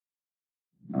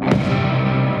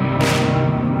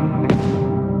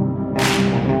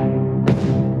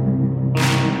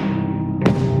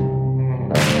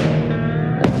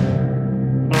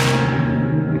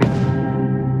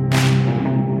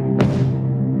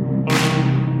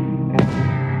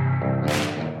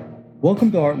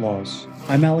Welcome to Art Laws.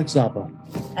 I'm Alex Zappa.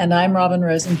 And I'm Robin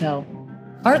Rosenfeld.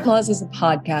 Art Laws is a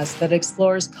podcast that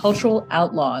explores cultural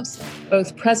outlaws,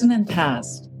 both present and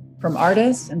past, from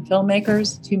artists and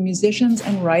filmmakers to musicians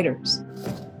and writers.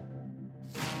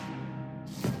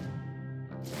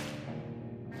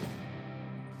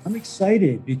 I'm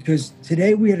excited because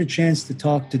today we had a chance to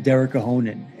talk to Derek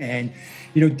Ahonen. And,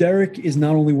 Derek is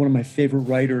not only one of my favorite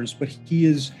writers, but he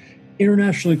is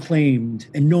internationally acclaimed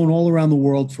and known all around the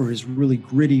world for his really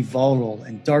gritty, volatile,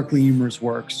 and darkly humorous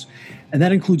works. And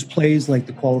that includes plays like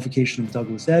The Qualification of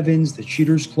Douglas Evans, The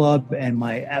Cheaters Club, and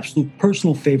my absolute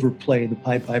personal favorite play, The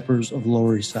Pied Pipers of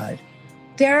Lower East Side.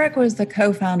 Derek was the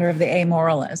co-founder of the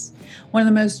Amoralists, one of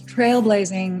the most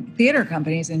trailblazing theater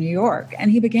companies in New York,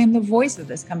 and he became the voice of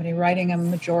this company, writing a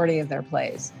majority of their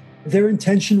plays. Their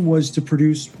intention was to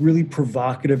produce really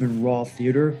provocative and raw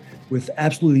theater with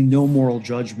absolutely no moral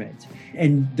judgment.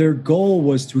 And their goal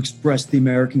was to express the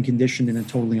American condition in a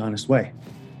totally honest way.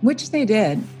 Which they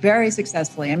did very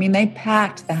successfully. I mean, they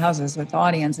packed the houses with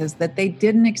audiences that they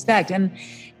didn't expect. And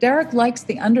Derek likes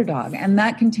the underdog, and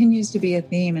that continues to be a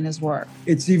theme in his work.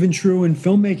 It's even true in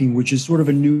filmmaking, which is sort of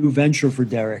a new venture for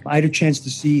Derek. I had a chance to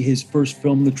see his first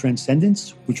film, The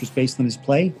Transcendence, which was based on his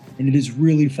play, and it is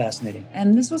really fascinating.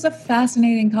 And this was a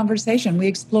fascinating conversation. We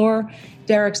explore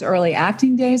Derek's early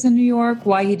acting days in New York,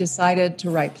 why he decided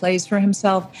to write plays for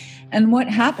himself, and what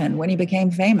happened when he became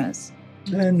famous.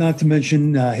 And not to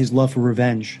mention his love for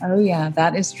revenge. Oh, yeah,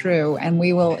 that is true, and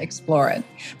we will explore it.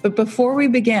 But before we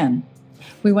begin,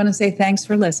 we want to say thanks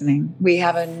for listening. We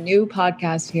have a new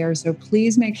podcast here, so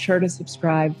please make sure to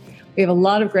subscribe. We have a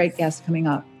lot of great guests coming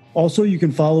up. Also, you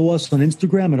can follow us on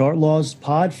Instagram at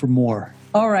ArtLawsPod for more.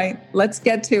 All right, let's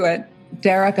get to it.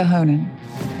 Derek Ahonen.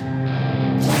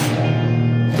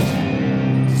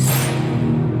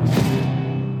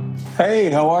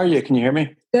 Hey, how are you? Can you hear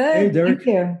me? Good. Hey, Derek.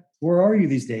 Thank you. Where are you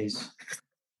these days?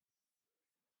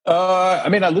 I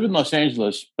live in Los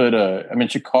Angeles, but I'm in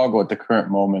Chicago at the current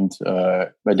moment.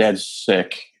 My dad's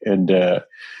sick, and the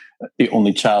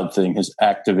only child thing has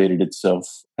activated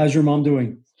itself. How's your mom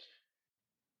doing?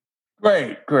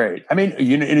 Great. I mean,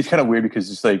 it's kind of weird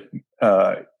because it's like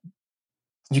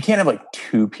you can't have like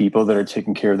two people that are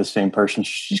taking care of the same person.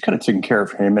 She's kind of taking care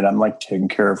of him, and I'm like taking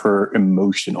care of her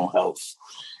emotional health.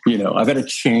 I've got to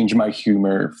change my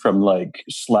humor from like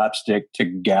slapstick to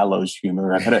gallows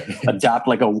humor. I've got to adopt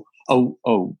like a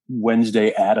Wednesday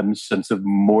Addams sense of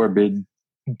morbid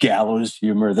gallows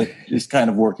humor that is kind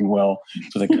of working well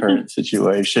for the current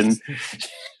situation.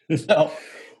 So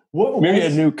maybe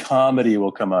a new comedy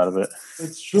will come out of it.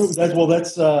 It's true. That's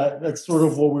sort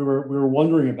of what we were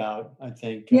wondering about, I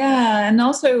think. Yeah, and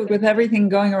also with everything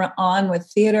going on with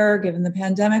theater, given the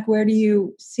pandemic, where do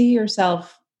you see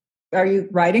yourself? Are you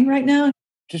writing right now?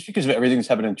 Just because of everything that's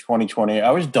happened in 2020,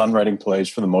 I was done writing plays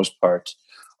for the most part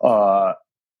about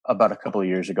a couple of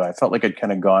years ago. I felt like I'd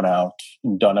kind of gone out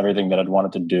and done everything that I'd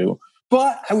wanted to do.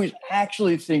 But I was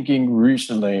actually thinking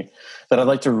recently that I'd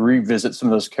like to revisit some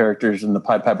of those characters in the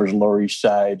Pied Pipers Lower East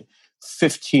Side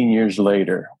 15 years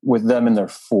later, with them in their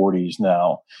 40s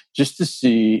now, just to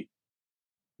see,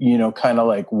 kind of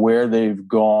like where they've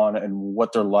gone and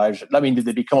what their lives are. I mean, did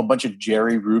they become a bunch of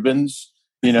Jerry Rubins?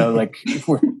 You know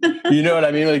what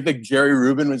I mean? Like Jerry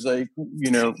Rubin was like,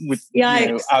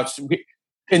 out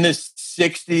in the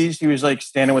 60s, he was like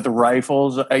standing with the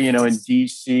rifles, in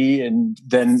DC. And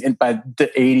then by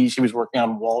the 80s, he was working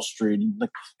on Wall Street,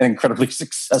 like an incredibly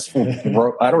successful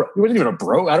bro. He wasn't even a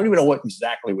bro. I don't even know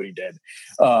exactly what he did.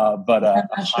 But a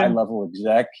high level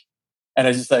exec. And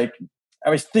I was just like, I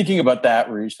was thinking about that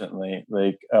recently,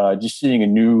 like just seeing a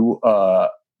new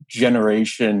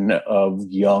generation of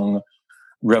young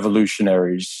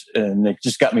revolutionaries, and it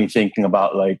just got me thinking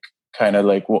about like kind of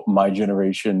like what my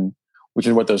generation, which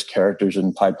is what those characters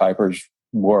in Pied Pipers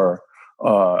were,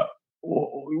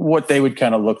 what they would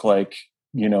kind of look like,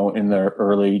 in their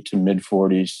early to mid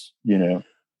 40s,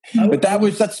 But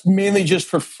that's mainly just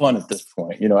for fun at this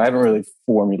point. I haven't really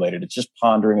formulated. It's just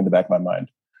pondering in the back of my mind.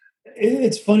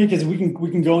 It's funny because we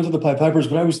can go into the Pied Pipers,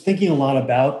 but I was thinking a lot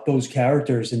about those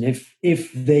characters, and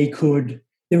if they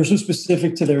were so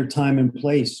specific to their time and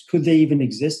place. Could they even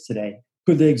exist today?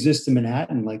 Could they exist in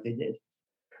Manhattan like they did?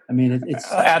 I mean,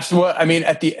 it's absolutely. I mean,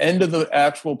 at the end of the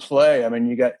actual play, I mean,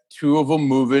 you got two of them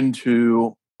moving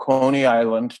to Coney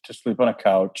Island to sleep on a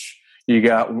couch. You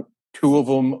got two of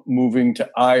them moving to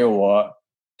Iowa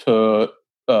to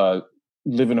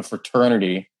live in a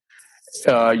fraternity.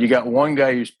 You got one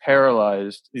guy who's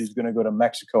paralyzed, who's going to go to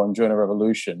Mexico and join a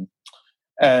revolution.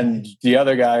 And the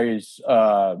other guy is,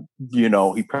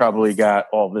 he probably got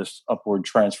all this upward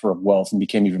transfer of wealth and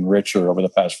became even richer over the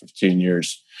past 15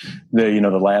 years, the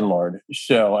landlord.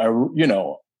 So,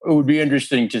 it would be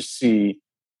interesting to see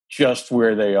just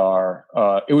where they are.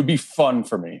 It would be fun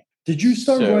for me. Did you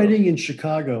start writing in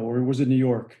Chicago or was it New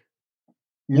York?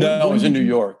 No, it was in New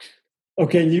York.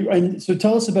 Okay, and so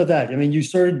tell us about that. I mean, you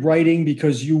started writing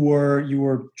because you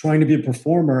were trying to be a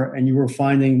performer, and you were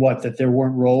finding that there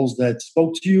weren't roles that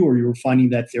spoke to you, or you were finding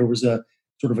that there was a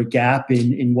sort of a gap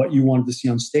in what you wanted to see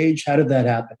on stage. How did that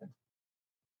happen?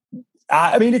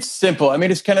 I mean, it's simple. I mean,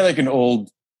 it's kind of like an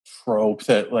old trope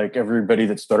that like everybody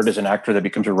that started as an actor that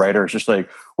becomes a writer is just like,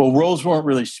 well, roles weren't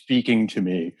really speaking to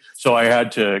me, so I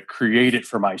had to create it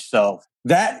for myself.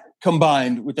 That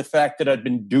combined with the fact that I'd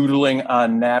been doodling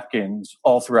on napkins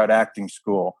all throughout acting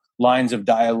school, lines of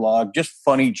dialogue, just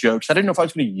funny jokes. I didn't know if I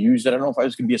was going to use it. I don't know if I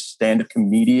was going to be a stand-up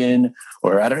comedian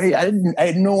or I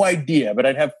had no idea, but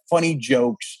I'd have funny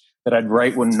jokes that I'd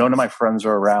write when none of my friends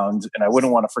were around and I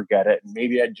wouldn't want to forget it. And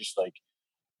maybe I'd just like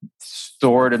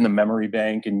store it in the memory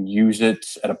bank and use it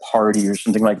at a party or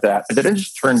something like that. But then it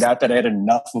just turned out that I had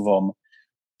enough of them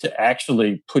to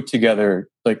actually put together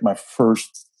like my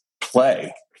first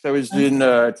play. That was in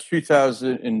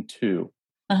 2002.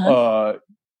 Uh-huh.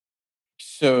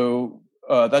 So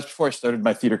that's before I started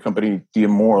my theater company, The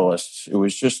Immoralists. It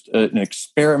was just an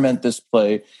experiment, this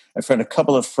play. I found a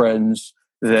couple of friends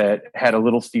that had a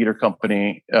little theater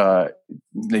company.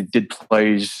 They did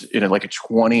plays in like a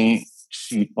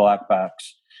 20-seat black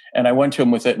box. And I went to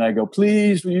them with it and I go,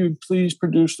 please, will you please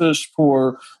produce this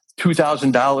for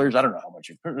 $2,000? I don't know how much,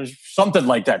 something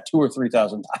like that, $2,000 or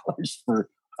 $3,000 for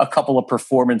a couple of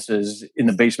performances in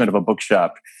the basement of a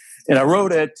bookshop. And I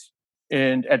wrote it.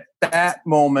 And at that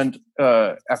moment,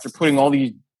 after putting all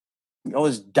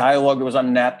this dialogue that was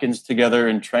on napkins together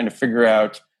and trying to figure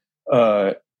out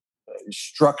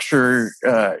structure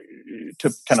to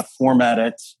kind of format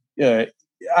it,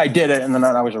 I did it. And then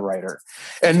I was a writer.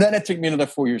 And then it took me another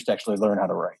 4 years to actually learn how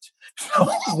to write.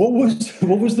 What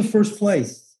was the first play?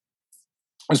 It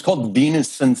was called Venus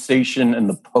Sensation and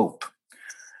the Pope.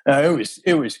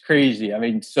 It was crazy. I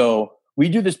mean, so we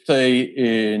do this play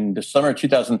in the summer of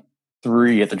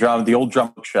 2003 at the old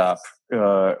drum shop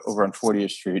over on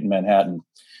 40th Street in Manhattan,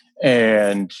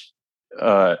 and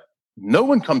no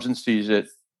one comes and sees it.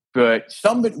 But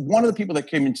one of the people that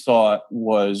came and saw it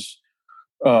was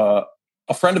a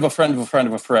friend of a friend of a friend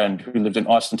of a friend who lived in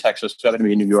Austin, Texas. So I happened to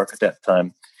be in New York at that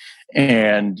time,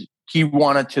 and he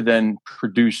wanted to then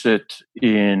produce it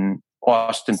in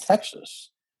Austin,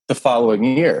 Texas, the following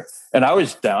year. And I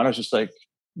was down. I was just like,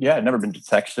 yeah, I'd never been to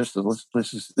Texas.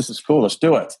 This is cool. Let's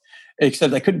do it.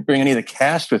 Except I couldn't bring any of the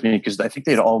cast with me because I think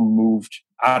they'd all moved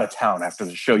out of town after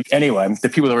the show. Anyway, the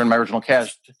people that were in my original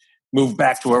cast moved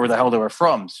back to wherever the hell they were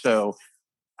from. So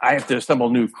I have to assemble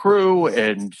a new crew.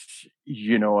 And,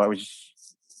 it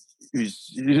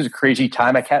was a crazy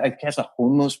time. I cast a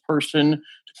homeless person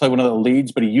to play one of the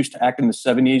leads, but he used to act in the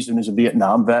 70s and is a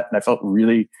Vietnam vet. And I felt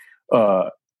really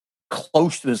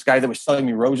close to this guy that was selling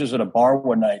me roses at a bar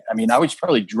one night. I mean, I was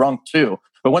probably drunk too,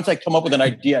 but once I come up with an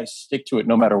idea, I stick to it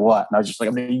no matter what. And I was just like,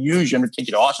 I'm going to use you. I'm going to take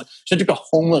you to Austin. So I took a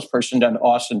homeless person down to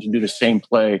Austin to do the same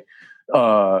play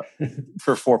for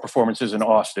 4 performances in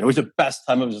Austin. It was the best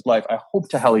time of his life. I hope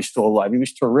to hell he's still alive. He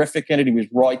was terrific in it. He was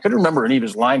raw. I couldn't remember any of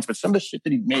his lines, but some of the shit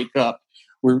that he'd make up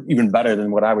were even better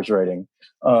than what I was writing.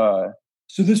 So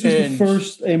this was the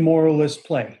first Immoralist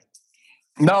play?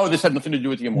 No, this had nothing to do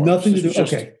with the Immoralist. Nothing to do.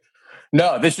 Okay.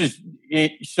 No, this is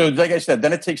it. So like I said,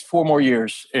 then it takes 4 more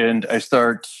years and I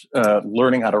start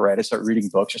learning how to write. I start reading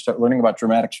books. I start learning about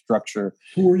dramatic structure.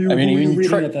 Who were you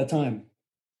reading at that time?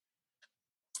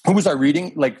 Who was I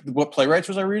reading? Like what playwrights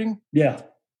was I reading? Yeah.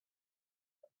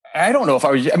 I don't know if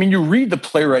I was, you read the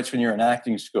playwrights when you're in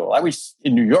acting school. I was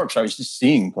in New York, so I was just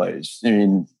seeing plays. I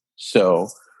mean, so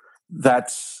I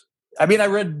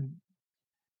read,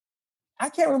 I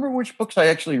can't remember which books I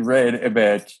actually read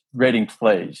about writing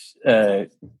plays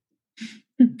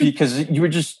because it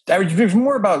was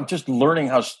more about just learning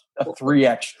how a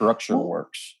 3-act structure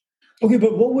works. Okay,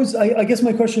 but what was, I guess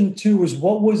my question too was,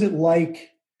 what was it like?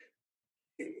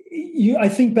 I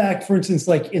think back, for instance,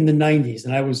 like in the 90s,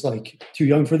 and I was like too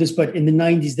young for this, but in the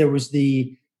 90s, there was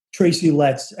the Tracy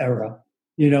Letts era,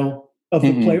 of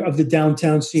the play, of the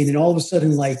downtown scene. And all of a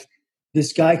sudden, like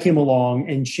this guy came along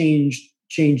and changed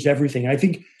everything. I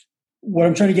think what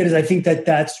I'm trying to get is I think that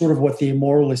that's sort of what the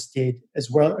Immoralists did as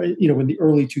well, in the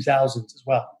early 2000s as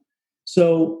well.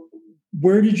 So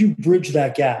where did you bridge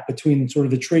that gap between sort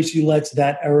of the Tracy Letts,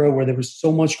 that era where there was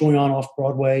so much going on off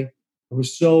Broadway? It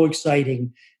was so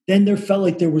exciting. Then there felt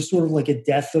like there was sort of like a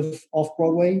death of off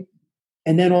Broadway.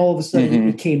 and then all of a sudden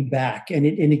it came back, and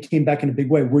it came back in a big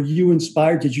way. Were you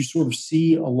inspired? Did you sort of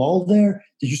see a lull there?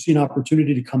 Did you see an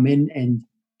opportunity to come in and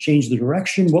change the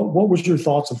direction? What was your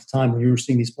thoughts at the time when you were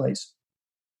seeing these plays?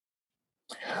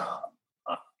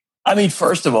 I mean,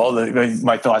 first of all,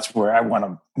 my thoughts were I want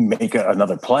to make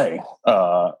another play,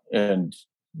 and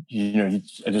I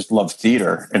just love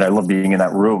theater and I love being in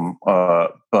that room.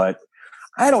 But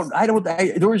there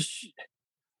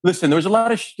was a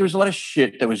lot of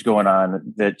shit that was going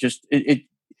on that just the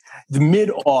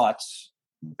mid-aughts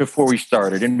before we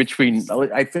started. In between,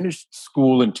 I finished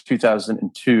school in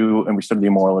 2002 and we started the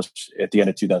Immoralists at the end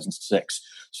of 2006.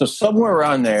 So somewhere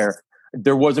around there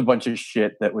was a bunch of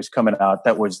shit that was coming out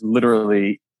that was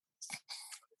literally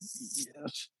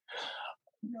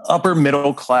upper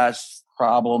middle class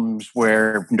problems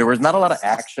where there was not a lot of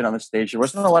action on the stage. There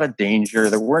wasn't a lot of danger.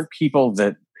 There weren't people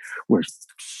that were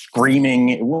screaming.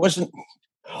 It wasn't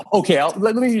okay.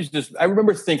 Let me use this. I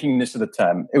remember thinking this at the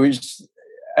time. It was,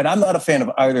 and I'm not a fan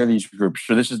of either of these groups,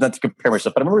 so this is not to compare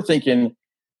myself, but I remember thinking,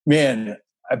 man,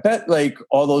 I bet like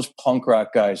all those punk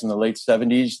rock guys in the late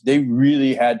 70s, they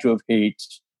really had to have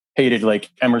hated like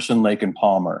Emerson, Lake and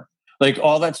Palmer. Like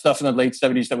all that stuff in the late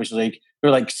 70s that was like, there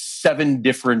were like 7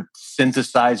 different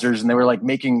synthesizers and they were like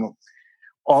making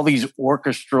all these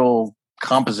orchestral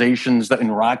compositions that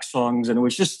in rock songs. And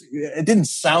it didn't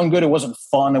sound good. It wasn't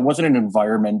fun. It wasn't an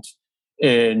environment.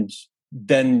 And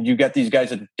then you get these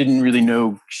guys that didn't really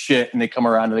know shit and they come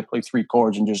around and they play 3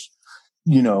 chords and just,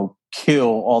 kill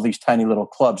all these tiny little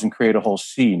clubs and create a whole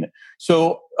scene.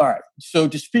 So, all right. So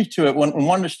to speak to it, when I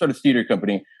wanted to start a theater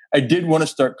company, I did want to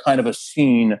start kind of a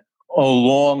scene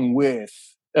along with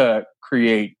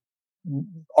create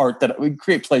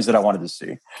plays that I wanted to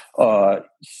see.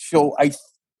 So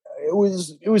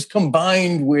it was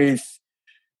combined with,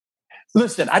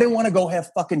 listen, I didn't want to go have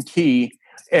fucking tea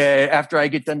after I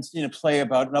get done seeing a play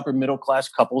about an upper middle class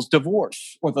couple's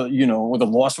divorce or the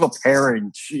loss of a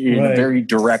parent in a very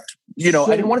direct, I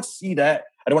didn't want to see that.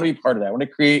 I don't want to be part of that. I want to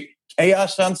create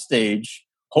chaos on stage.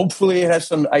 Hopefully it has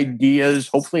some ideas.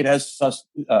 Hopefully it has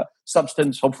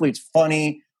substance. Hopefully it's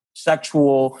funny,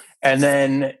 sexual. And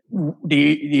then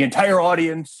the entire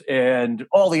audience and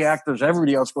all the actors,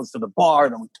 everybody else goes to the bar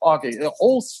and then we talk. The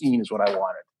whole scene is what I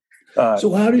wanted.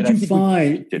 So how did you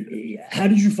find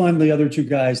the other 2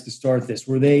 guys to start this?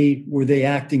 Were they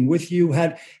acting with you?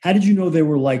 How did you know they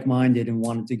were like-minded and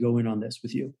wanted to go in on this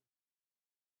with you?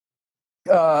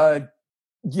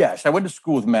 Yes, I went to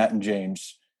school with Matt and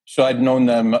James. So I'd known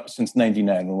them since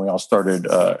 99 when we all started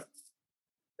at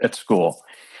school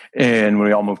and when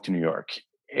we all moved to New York.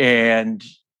 And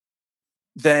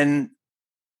then,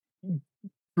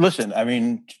 listen, I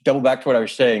mean, double back to what I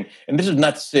was saying, and this is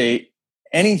not to say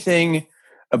anything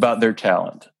about their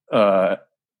talent, but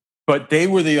they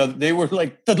were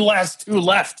like the last 2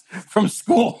 left from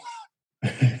school.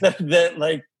 that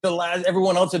like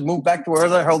everyone else had moved back to where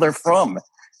the hell they're from.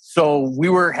 So we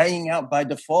were hanging out by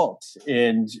default.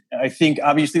 And I think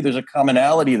obviously there's a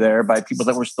commonality there by people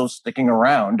that were still sticking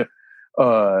around.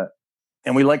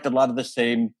 And we liked a lot of the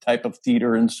same type of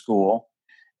theater in school.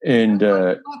 And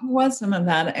what was some of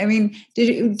that? I mean,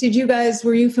 did you guys,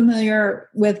 were you familiar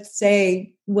with,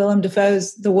 say, Willem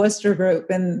Dafoe's The Wooster Group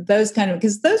and those kind of,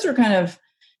 because those were kind of,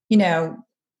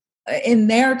 in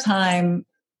their time,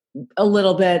 a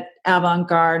little bit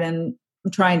avant-garde and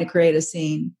trying to create a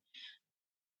scene.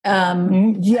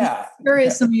 I'm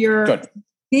curious some of your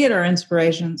theater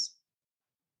inspirations.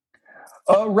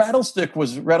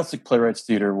 Rattlestick Playwrights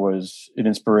Theater was an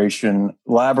inspiration.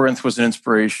 Labyrinth was an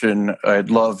inspiration. I'd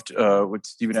loved what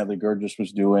Stephen Adly Guirgis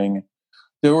was doing.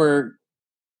 Those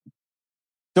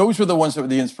were the ones that were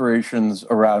the inspirations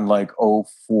around like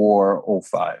 04,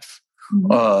 05.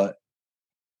 Mm-hmm.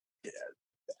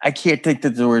 I can't think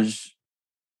that there was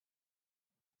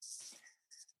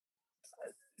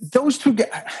those 2 guys.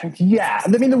 Yeah, I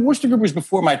mean the Wooster Group was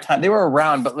before my time. They were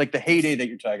around, but like the heyday that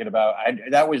you're talking about,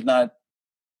 that was not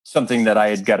something that I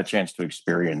had got a chance to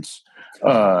experience.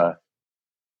 So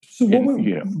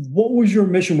what was your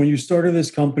mission when you started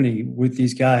this company with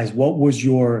these guys? What was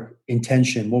your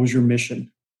intention? What was your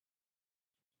mission?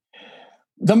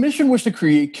 The mission was to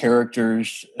create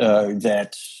characters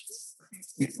that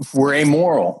were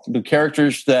amoral. The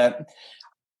characters that,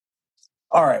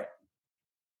 all right,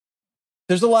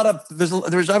 there's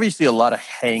obviously a lot of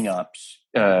hang-ups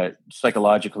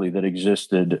psychologically that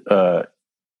existed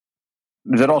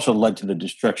that also led to the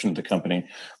destruction of the company.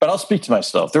 But I'll speak to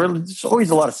myself. There's always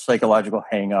a lot of psychological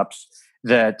hang-ups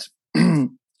that,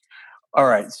 all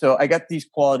right, so I got these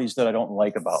qualities that I don't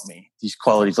like about me. These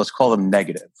qualities, let's call them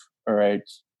negative, all right?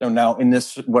 So now in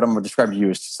this, what I'm going to describe to you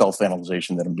is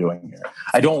self-analyzation that I'm doing here.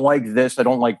 I don't like this. I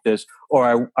don't like this.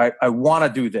 Or I want to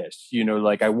do this,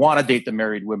 like I want to date the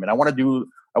married women. I want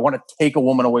to take a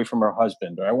woman away from her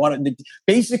husband. Or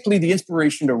basically the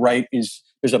inspiration to write is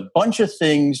there's a bunch of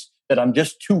things that I'm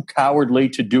just too cowardly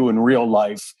to do in real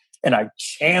life. And I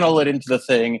channel it into the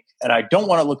thing. And I don't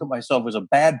want to look at myself as a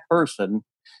bad person.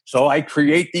 So I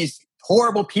create these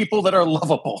horrible people that are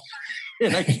lovable.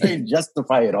 And I try and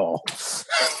justify it all.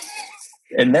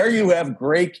 And there you have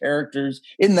gray characters.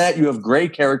 In that, you have gray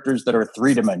characters that are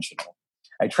three-dimensional.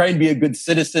 I try and be a good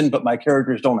citizen, but my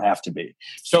characters don't have to be.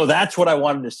 So that's what I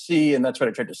wanted to see, and that's what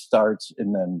I tried to start.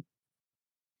 And then,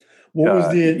 what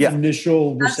was the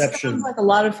initial reception? That sounds like a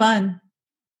lot of fun,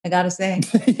 I got to say.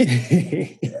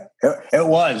 It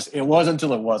was. It was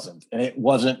until it wasn't. And it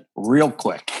wasn't real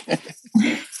quick.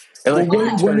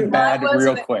 Turned bad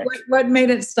real quick. What made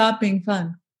it stop being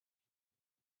fun?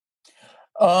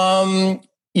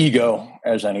 Ego,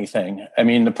 as anything. I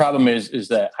mean, the problem is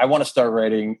that I want to start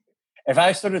writing. If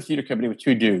I started a theater company with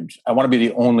two dudes, I want to be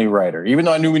the only writer, even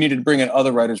though I knew we needed to bring in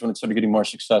other writers when it started getting more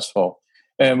successful.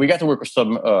 And we got to work with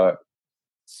some of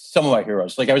my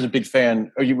heroes. Like I was a big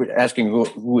fan. You were asking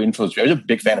who influenced me. I was a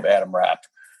big fan of Adam Rapp,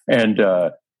 and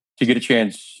to get a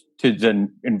chance to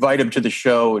then invite him to the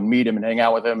show and meet him and hang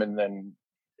out with him, and then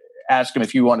ask him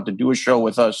if he wanted to do a show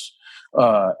with us,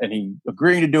 and he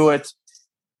agreeing to do it.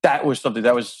 That was something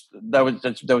that was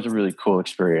a really cool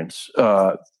experience.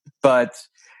 But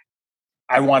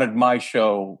I wanted my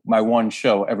one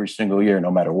show every single year,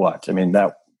 no matter what. I mean,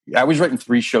 I was writing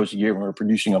 3 shows a year when we were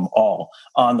producing them all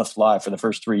on the fly for the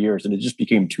first 3 years, and it just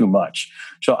became too much.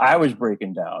 So I was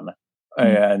breaking down,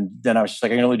 and then I was just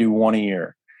like, I can only do 1 a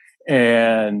year.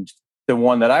 And the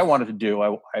one that I wanted to do,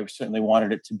 I certainly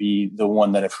wanted it to be the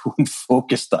one that everyone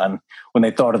focused on when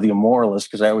they thought of The Immoralist,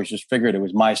 because I always just figured it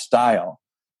was my style.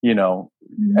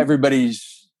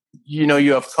 Everybody's,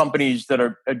 you have companies that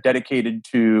are dedicated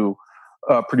to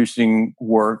producing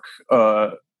work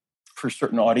for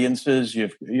certain audiences. You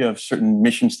have certain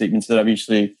mission statements that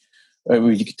obviously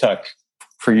we could talk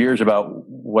for years about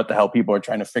what the hell people are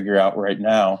trying to figure out right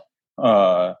now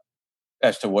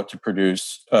as to what to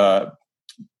produce.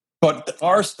 But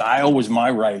our style was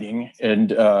my writing,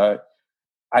 and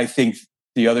I think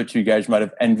the other two guys might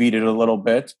have envied it a little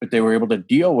bit, but they were able to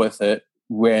deal with it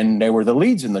when they were the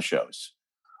leads in the shows.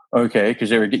 Okay, because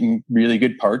they were getting really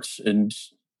good parts, and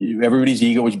everybody's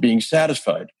ego was being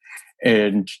satisfied.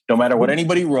 And no matter what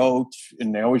anybody wrote,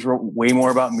 and they always wrote way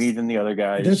more about me than the other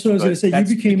guys. That's what I was going to say. You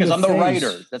became because I'm the face.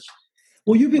 writer.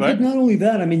 But not only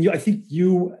that. I mean, I think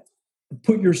you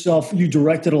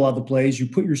directed a lot of the plays. You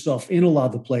put yourself in a lot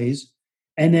of the plays,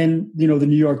 and then the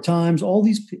New York Times, all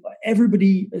these people,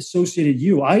 everybody associated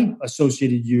you. I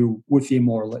associated you with The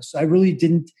Immoralist. I really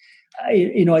didn't.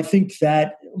 I think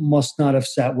that must not have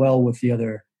sat well with the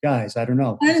other guys. I don't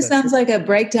know. Kind of sounds like a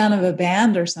breakdown of a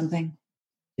band or something.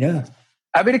 Yeah.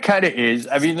 I mean, it kind of is.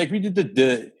 I mean, like we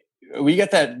did we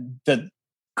got that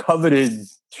coveted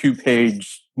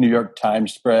 2-page New York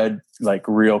Times spread, like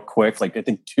real quick, like I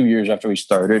think 2 years after we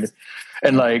started.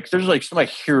 And like, there's like some of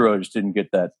my heroes didn't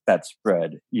get that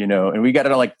spread, and we got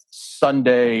it on like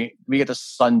Sunday. We get the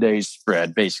Sunday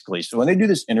spread basically. So when they do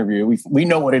this interview, we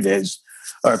know what it is.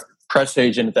 Our press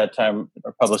agent at that time,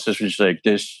 our publicist was just like,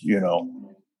 this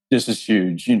is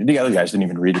huge. The other guys didn't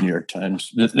even read the New York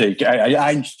Times.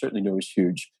 I certainly knew it was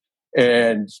huge.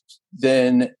 And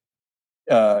then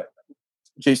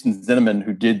Jason Zinnemann,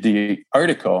 who did the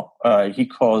article, he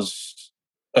calls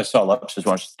Saul up, says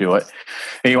wants to do it.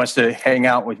 And he wants to hang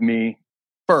out with me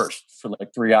first for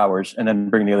like 3 hours and then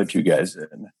bring the other two guys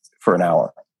in for an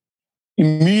hour.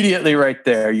 Immediately right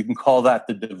there, you can call that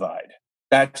the divide.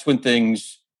 That's when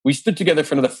we stood together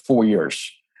for another 4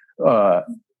 years,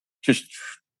 just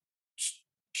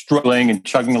struggling and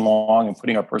chugging along and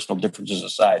putting our personal differences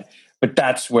aside. But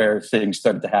that's where things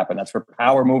started to happen. That's where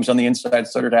power moves on the inside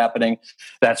started happening.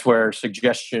 That's where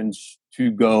suggestions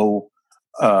to go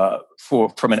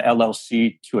from an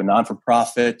LLC to a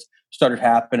non-for-profit started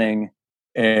happening.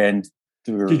 And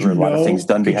there were a lot of things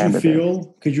done behind it.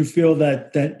 Could you feel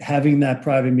that having that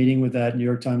private meeting with that New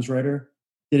York Times writer,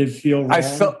 did it feel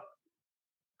wrong?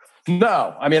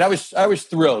 No. I mean, I was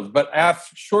thrilled. But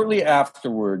shortly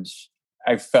afterwards,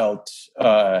 I felt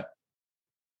that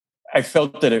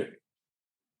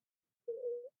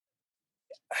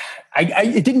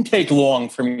it didn't take long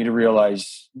for me to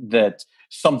realize that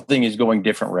something is going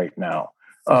different right now.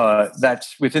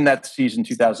 That's within that season,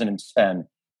 2010.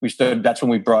 That's when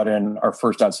we brought in our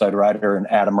first outside writer, and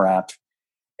Adam Rapp.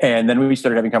 And then we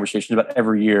started having conversations about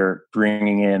every year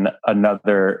bringing in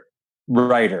another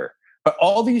writer. But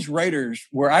all these writers,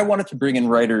 where I wanted to bring in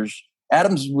writers,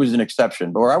 Adams was an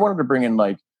exception, but where I wanted to bring in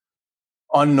like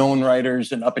unknown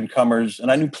writers and up and comers,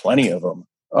 and I knew plenty of them,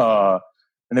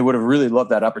 and they would have really loved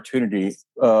that opportunity.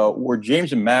 Where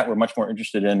James and Matt were much more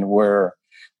interested in were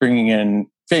bringing in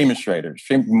famous writers,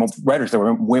 writers that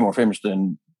were way more famous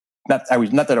than not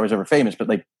that I was ever famous, but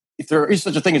like if there is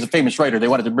such a thing as a famous writer, they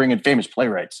wanted to bring in famous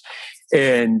playwrights,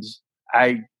 and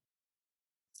I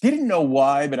didn't know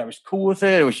why, but I was cool with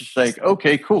it. It was just like,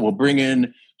 okay, cool. We'll bring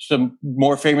in some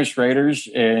more famous writers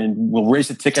and we'll raise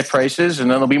the ticket prices and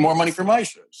then there'll be more money for my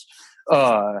shows.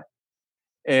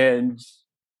 And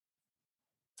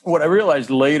what I realized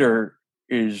later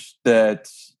is that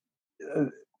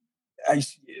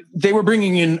they were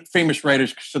bringing in famous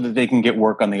writers so that they can get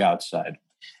work on the outside.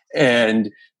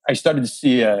 And I started to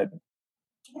see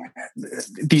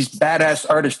these badass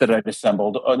artists that I'd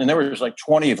assembled, and there was like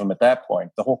 20 of them at that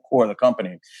point, the whole core of the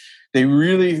company. They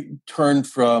really turned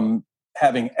from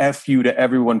having F you to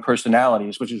everyone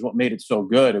personalities, which is what made it so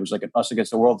good. It was like an us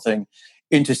against the world thing,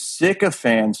 into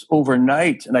sycophants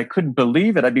overnight. And I couldn't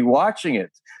believe it. I'd be watching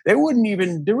it. There was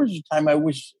a time I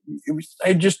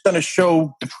had just done a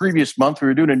show the previous month. We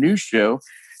were doing a news show,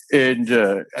 and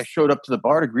I showed up to the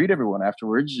bar to greet everyone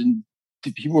afterwards, and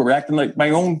people were acting like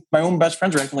my own best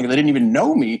friends were acting like they didn't even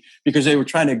know me because they were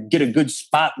trying to get a good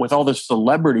spot with all the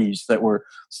celebrities that were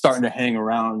starting to hang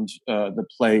around the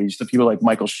plays. The people like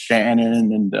Michael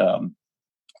Shannon and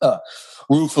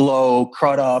Ruffalo,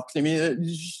 Crudup. I mean,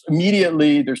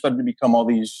 immediately there started to become all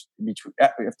these,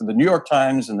 after the New York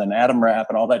Times and then Adam Rapp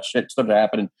and all that shit started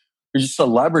happening. There's just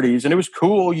celebrities, and it was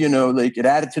cool, like it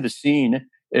added to the scene.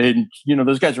 And,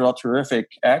 those guys are all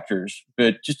terrific actors,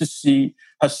 but just to see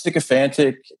how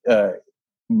sycophantic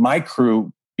my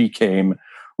crew became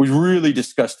was really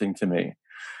disgusting to me.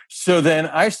 So then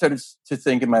I started to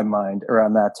think in my mind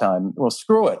around that time, well,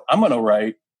 screw it. I'm going to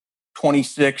write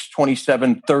 26,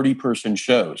 27, 30-person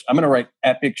shows. I'm going to write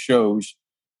epic shows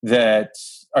that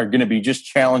are going to be just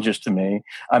challenges to me.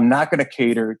 I'm not going to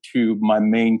cater to my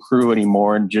main crew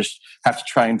anymore and just have to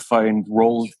try and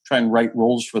write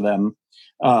roles for them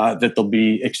that they'll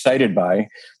be excited by.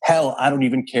 Hell, I don't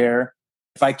even care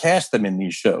if I cast them in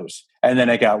these shows. And then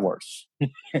it got worse.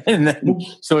 And then,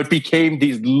 so it became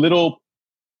these little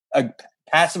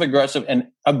passive-aggressive and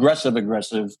aggressive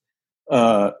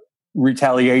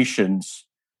retaliations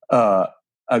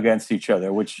against each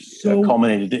other, which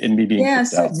culminated in me being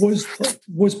kicked out.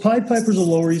 Was Pied Pipers of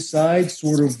Lower East Side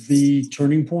sort of the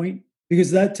turning point? Because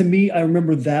that, to me, I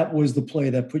remember that was the play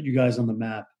that put you guys on the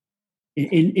map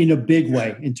in a big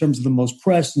way, in terms of the most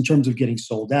press, in terms of getting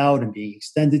sold out and being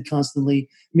extended constantly.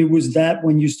 I mean, was that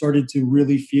when you started to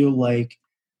really feel like,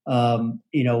 I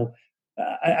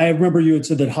remember you had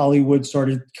said that Hollywood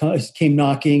came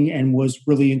knocking and was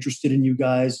really interested in you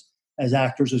guys as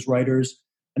actors, as writers.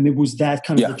 I mean, was that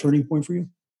kind of the turning point for you?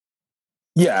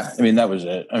 Yeah, I mean, that was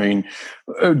it. I mean,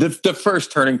 the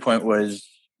first turning point was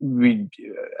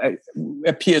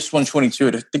at PS 122.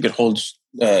 I think it holds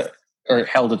or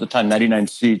held at the time 99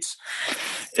 seats,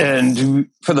 and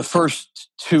for the first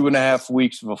 2.5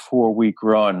 weeks of a 4-week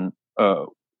run,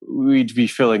 we'd be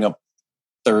filling up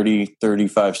 30,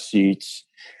 35 seats,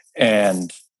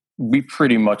 and we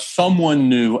pretty much someone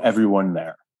knew everyone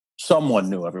there.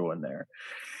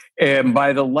 And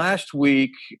by the last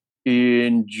week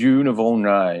in June of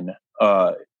 2009,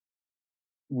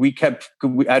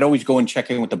 I'd always go and check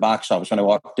in with the box office when I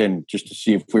walked in just to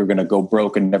see if we were going to go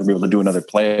broke and never be able to do another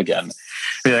play again.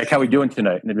 Be like, how are we doing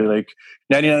tonight? And they'd be like,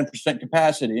 99%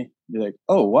 capacity. Be like,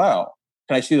 oh, wow.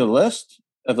 Can I see the list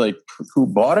of like who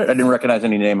bought it? I didn't recognize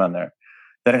any name on there.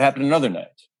 Then it happened another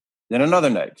night. Then another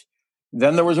night.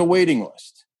 Then there was a waiting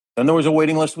list. Then there was a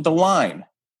waiting list with a line.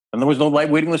 And there was no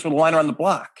waiting list with a line around the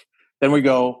block. Then we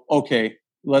go, okay,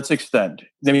 let's extend.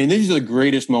 I mean, these are the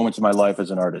greatest moments of my life as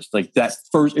an artist. Like that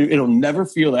first, it'll never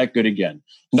feel that good again.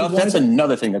 No, that's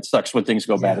another thing that sucks when things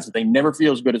go bad, is that they never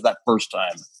feel as good as that first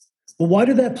time. Well, why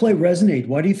did that play resonate?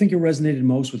 Why do you think it resonated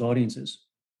most with audiences?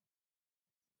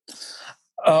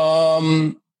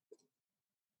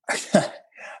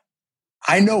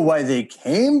 I know why they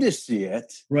came to see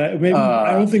it. Right. Maybe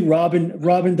I don't think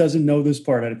Robin doesn't know this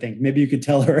part, I think. Maybe you could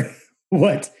tell her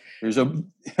what. All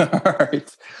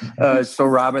right. So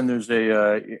Robin, there's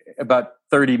about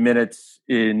 30 minutes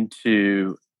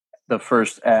into the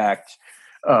first act.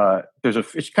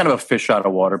 It's kind of a fish out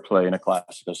of water play in a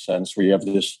classical sense, where you have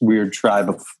this weird tribe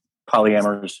of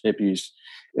polyamorous hippies,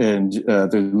 and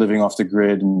they're living off the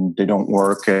grid and they don't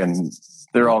work, and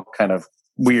they're all kind of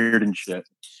weird and shit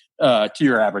to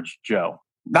your average Joe.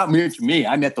 Not weird to me.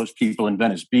 I met those people in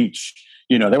Venice Beach.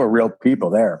 They were real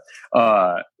people there.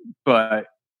 But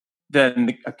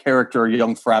then a character, a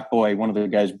young frat boy, one of the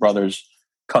guy's brothers,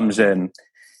 comes in,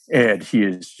 and he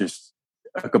is just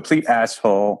a complete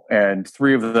asshole. And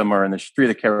three of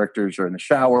the characters are in the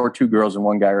shower. Two girls and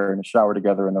one guy are in the shower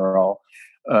together, and they're all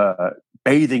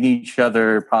bathing each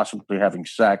other, possibly having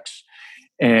sex.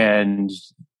 And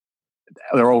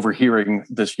they're overhearing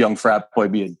this young frat boy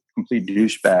be a complete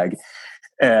douchebag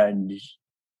and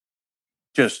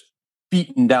just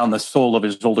beating down the soul of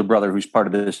his older brother, who's part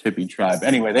of this hippie tribe.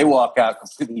 Anyway, they walk out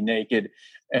completely naked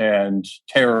and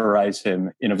terrorize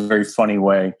him in a very funny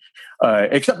way.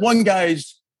 Except one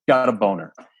guy's got a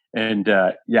boner. And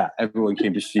everyone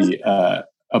came to see a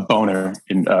boner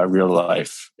in real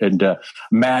life. And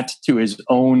Matt, to his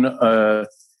own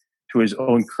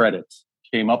credit,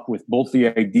 came up with both the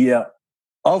idea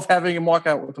of having him walk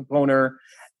out with a boner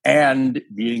and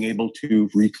being able to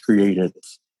recreate it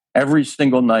every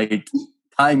single night,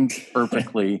 timed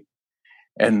perfectly,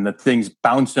 and the thing's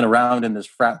bouncing around in this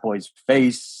frat boy's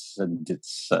face, and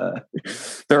it's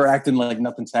they're acting like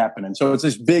nothing's happening. So it's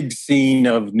this big scene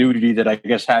of nudity that I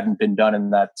guess hadn't been done in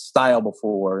that style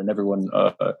before, and everyone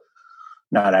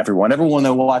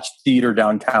that watched theater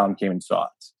downtown came and saw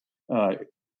it.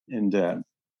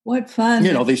 What fun!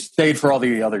 They stayed for all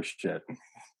the other shit.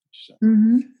 So.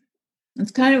 Mm-hmm.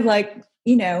 It's kind of like,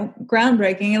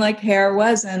 groundbreaking, like Hair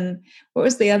was. And what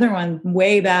was the other one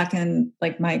way back in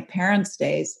like my parents'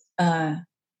 days? There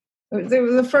was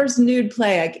the first nude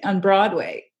play on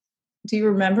Broadway. Do you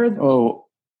remember?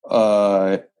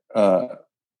 But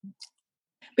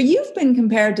you've been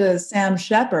compared to Sam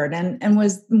Shepard, and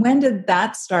when did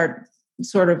that start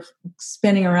sort of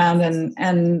spinning around,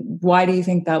 and why do you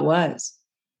think that was?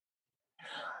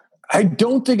 I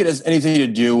don't think it has anything to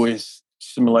do with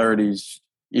similarities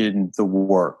in the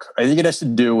work. I think it has to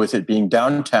do with it being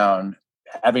downtown,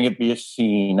 having it be a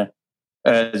scene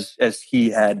as he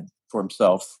had for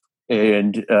himself,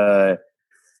 and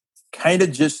kind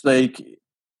of just like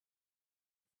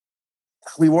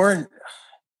we weren't.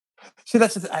 See,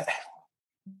 that's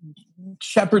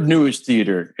Shepard knew his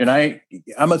theater, and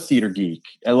I'm a theater geek.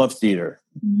 I love theater.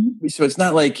 Mm-hmm. So it's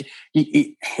not like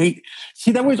he hate.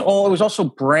 See, that was all. It was also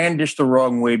brandished the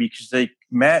wrong way because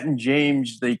Matt and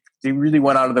James, they really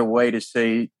went out of their way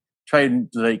to try and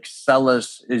like sell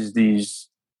us as these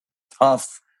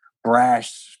tough,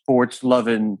 brash,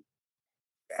 sports-loving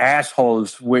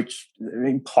assholes. Which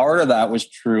part of that was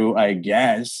true, I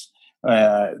guess,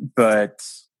 but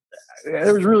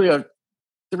there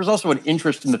was also an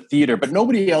interest in the theater, but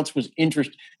nobody else was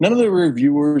interested. None of the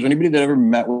reviewers or anybody that ever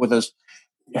met with us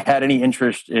had any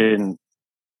interest in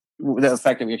the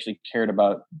fact that we actually cared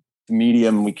about the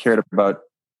medium. We cared about,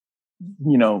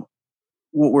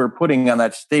 what we're putting on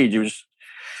that stage. It was,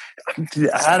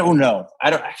 I don't know.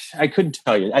 I couldn't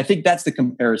tell you. I think that's the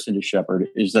comparison to Shepard,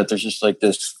 is that there's just like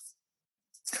this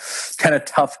kind of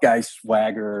tough guy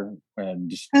swagger and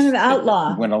just kind of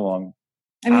outlaw went along.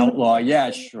 Outlaw, yeah,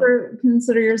 sure.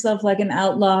 Consider yourself like an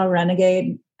outlaw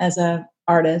renegade as a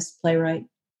artist, playwright?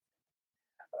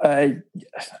 I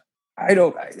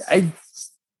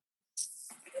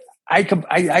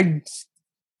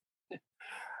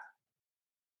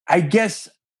guess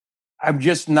I'm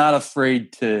just not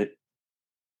afraid to.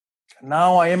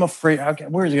 No, I am afraid.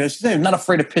 Where is it going to say? I'm not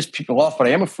afraid to piss people off, but I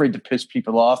am afraid to piss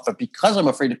people off. But because I'm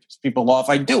afraid to piss people off,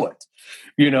 I do it.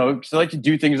 Because I like to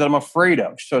do things that I'm afraid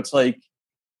of. So it's like.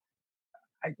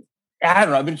 I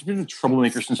don't know. I've been a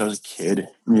troublemaker since I was a kid,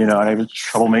 and I'm a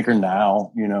troublemaker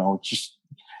now, it's just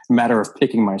a matter of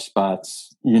picking my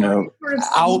spots,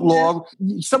 outlaw.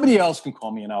 Somebody else can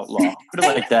call me an outlaw. Put it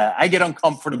like that. I get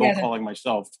uncomfortable calling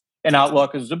myself an outlaw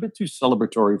because it's a bit too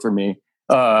celebratory for me.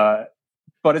 But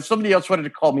if somebody else wanted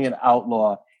to call me an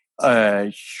outlaw,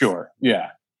 sure. Yeah.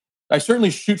 I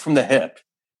certainly shoot from the hip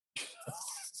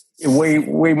way,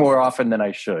 way more often than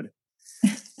I should.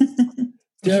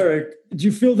 Derek, do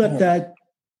you feel that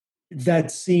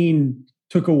scene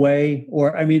took away,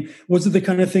 or was it the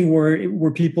kind of thing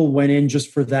where people went in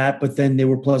just for that, but then they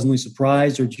were pleasantly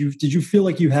surprised, or did you feel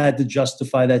like you had to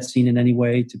justify that scene in any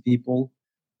way to people?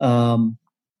 The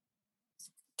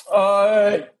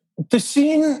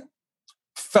scene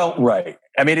felt right.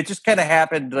 It just kind of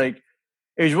happened. Like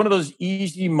it was one of those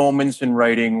easy moments in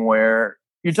writing where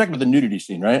you're talking about the nudity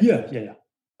scene, right? Yeah.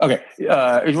 Okay.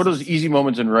 It's one of those easy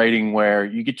moments in writing where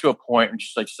you get to a point where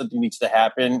just like something needs to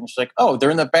happen. It's like, oh, they're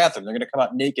in the bathroom. They're going to come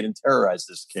out naked and terrorize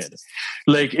this kid.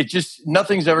 Like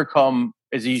nothing's ever come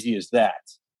as easy as that.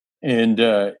 And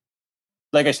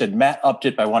like I said, Matt upped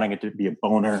it by wanting it to be a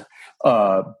boner.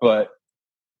 But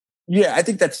yeah, I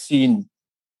think that scene.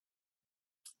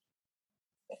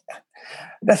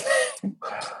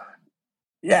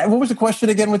 Yeah. What was the question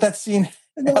again with that scene?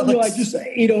 No, I just,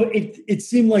 it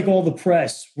seemed like all the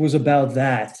press was about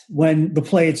that when the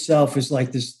play itself is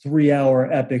like this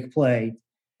 3-hour epic play.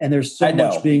 And there's so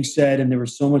much being said, and there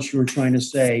was so much you were trying to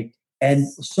say.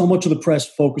 And so much of the press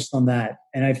focused on that.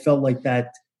 And I felt like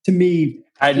that, to me,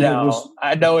 I know.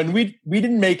 And we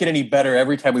didn't make it any better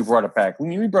every time we brought it back.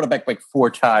 We brought it back like 4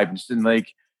 times. And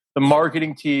like the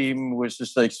marketing team was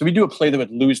just like, so we do a play that would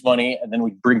lose money, and then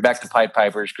we'd bring back the Pied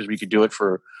Pipers because we could do it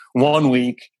for 1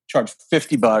 week, charge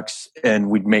 $50, and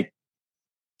we'd make,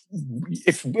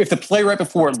 if the play right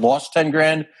before it lost 10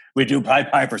 grand, we'd do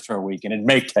Pied Pipers for a week and it'd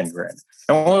make 10 grand.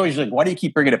 And we're always like, why do you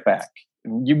keep bringing it back?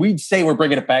 We'd say we're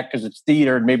bringing it back because it's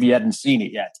theater and maybe you hadn't seen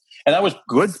it yet. And that was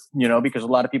good, because a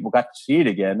lot of people got to see it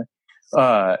again.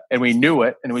 And we knew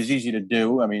it, and it was easy to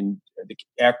do. I mean,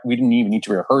 we didn't even need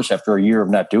to rehearse after a year of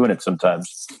not doing it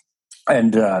sometimes.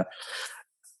 And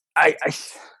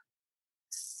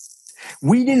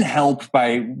we didn't help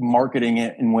by marketing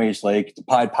it in ways like the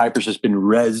Pied Pipers has been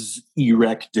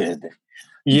res-erected,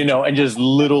 and just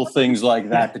little things like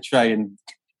that to try and...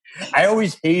 I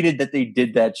always hated that they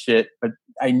did that shit, but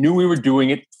I knew we were doing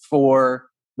it for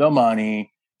the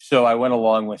money, so I went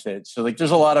along with it. So like,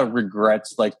 there's a lot of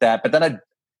regrets like that, but then I'd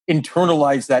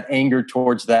internalize that anger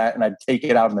towards that, and I'd take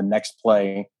it out in the next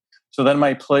play. So then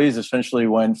my plays essentially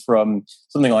went from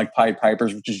something like Pied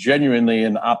Pipers, which is genuinely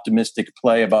an optimistic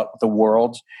play about the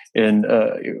world, and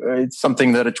it's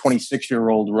something that a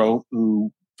 26-year-old wrote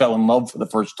who fell in love for the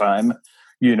first time,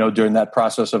 during that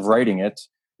process of writing it.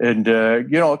 And,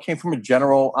 it came from a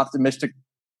general optimistic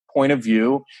point of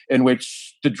view in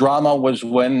which the drama was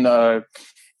when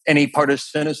any part of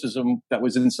cynicism that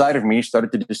was inside of me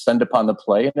started to descend upon the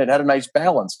play, and it had a nice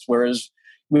balance. Whereas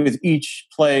with each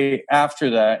play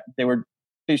after that,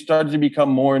 they started to become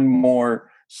more and more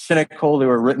cynical. They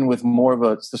were written with more of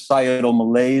a societal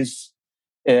malaise,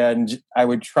 and I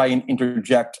would try and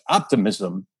interject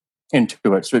optimism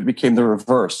into it. So it became the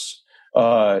reverse.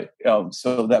 So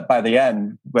that by the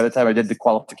time I did The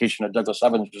Qualification of Douglas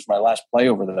Evans, which was my last play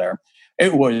over there,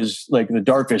 it was like the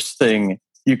darkest thing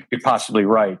you could possibly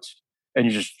write. And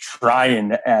you just try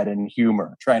and add in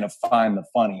humor, trying to find the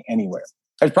funny anywhere.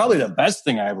 It's probably the best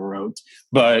thing I ever wrote,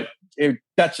 but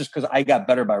that's just because I got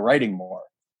better by writing more.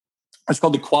 It's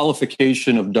called The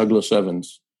Qualification of Douglas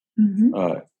Evans.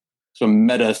 Mm-hmm. It's a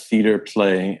meta theater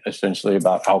play, essentially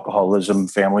about alcoholism,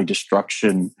 family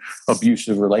destruction,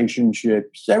 abusive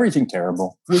relationships, everything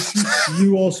terrible. Which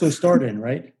you also starred in,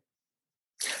 right?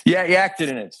 Yeah, he acted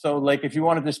in it. So, like, if you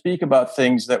wanted to speak about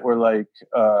things that were like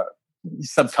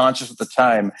subconscious at the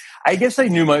time, I guess I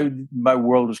knew my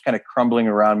world was kind of crumbling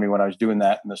around me when I was doing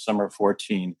that in the summer of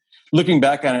 2014. Looking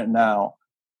back on it now,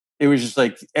 it was just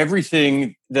like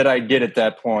everything that I did at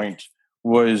that point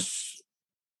was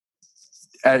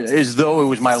as though it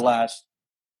was my last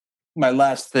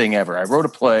thing ever. I wrote a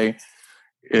play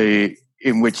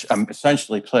in which I'm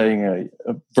essentially playing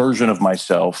a version of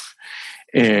myself,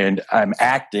 and I'm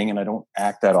acting, and I don't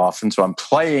act that often. So I'm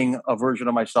playing a version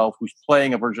of myself who's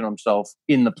playing a version of himself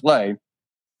in the play.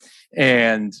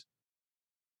 And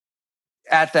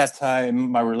at that time,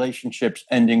 my relationship's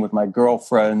ending with my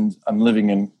girlfriend. I'm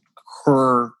living in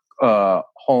her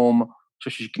home so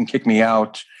she can kick me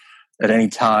out at any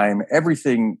time.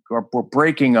 We're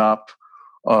breaking up.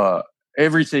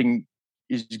 Everything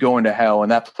is going to hell.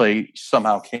 And that play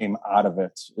somehow came out of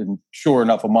it. And sure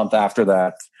enough, a month after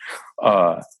that,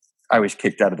 I was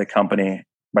kicked out of the company.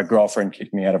 My girlfriend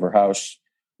kicked me out of her house.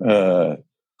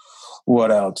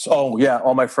 What else? Oh, yeah.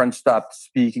 All my friends stopped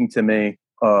speaking to me.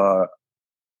 Yeah.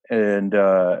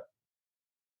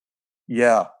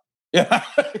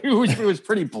 It was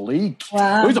pretty bleak.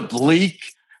 Wow. It was a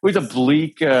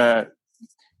bleak.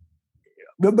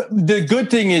 The good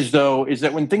thing is, though, is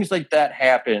that when things like that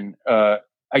happen, I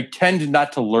tend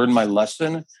not to learn my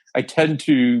lesson. I tend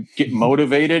to get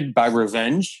motivated by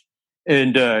revenge.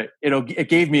 And it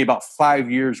gave me about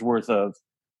 5 years worth of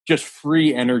just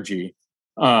free energy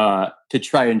to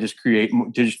try and just create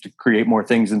more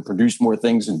things and produce more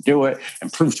things and do it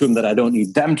and prove to them that I don't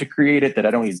need them to create it, that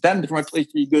I don't need them for my place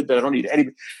to be good, that I don't need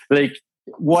anybody. Like,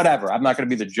 whatever. I'm not going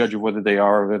to be the judge of whether they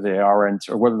are or whether they aren't,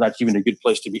 or whether that's even a good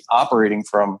place to be operating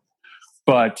from.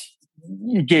 But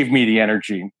it gave me the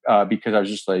energy because I was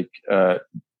just like,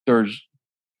 there's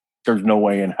no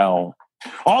way in hell.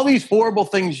 All these horrible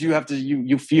things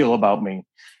you feel about me,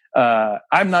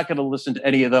 I'm not going to listen to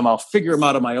any of them. I'll figure them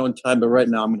out on my own time. But right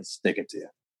now, I'm going to stick it to you.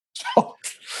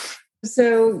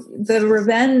 So the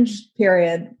revenge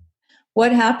period,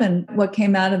 what happened? What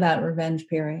came out of that revenge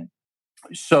period?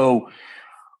 So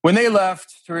when they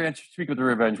left, to speak of the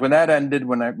Revenge, when that ended,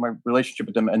 when my relationship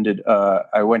with them ended,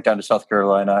 I went down to South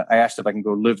Carolina. I asked if I can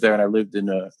go live there, and I lived in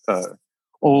a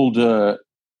old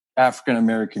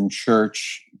African-American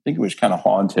church. I think it was kind of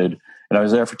haunted. And I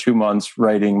was there for 2 months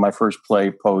writing my first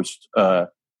play post The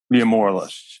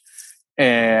Immoralists.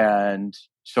 And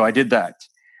so I did that.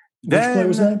 Which play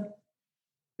was that?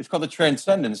 It's called The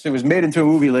Transcendence. It was made into a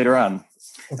movie later on.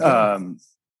 Okay.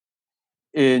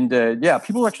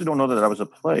 People actually don't know that I was a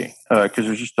play because it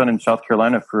was just done in South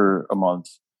Carolina for a month.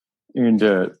 And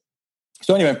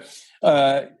so anyway,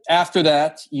 after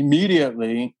that,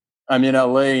 immediately, I'm in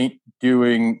LA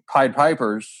doing Pied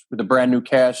Pipers with a brand new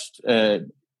cast.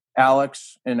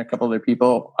 Alex and a couple other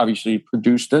people obviously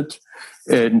produced it.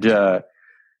 And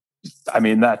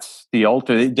that's the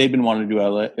ultimate. They've been wanting to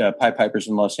do Pied Pipers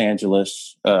in Los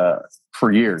Angeles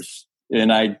for years.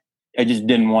 And I just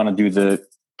didn't want to do the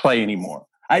play anymore.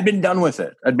 I'd been done with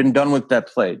it. I'd been done with that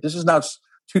play. This is now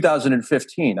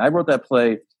 2015. I wrote that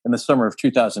play in the summer of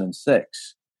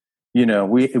 2006. We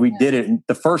did it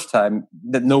the first time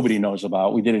that nobody knows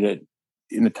about. We did it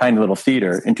in a tiny little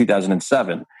theater in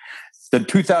 2007. The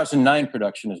 2009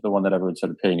 production is the one that everyone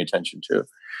started paying attention to.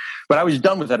 But I was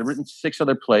done with that. I'd written 6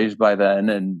 other plays by then,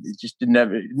 and it just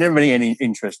never had any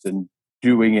interest in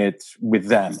doing it with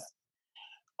them.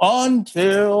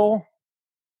 Until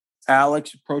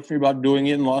Alex approached me about doing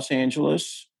it in Los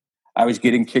Angeles. I was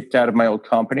getting kicked out of my old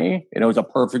company, and it was a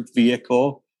perfect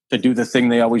vehicle to do the thing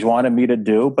they always wanted me to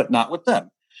do, but not with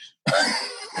them.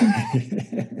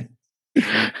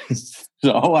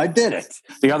 So I did it.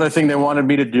 The other thing they wanted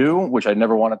me to do, which I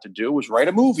never wanted to do, was write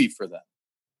a movie for them.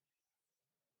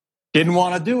 Didn't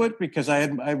want to do it because I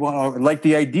liked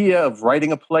the idea of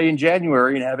writing a play in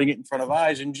January and having it in front of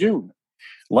eyes in June.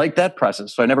 Liked that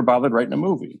process, so I never bothered writing a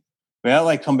movie. Well,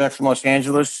 I come back from Los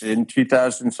Angeles in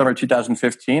summer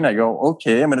 2015. I go,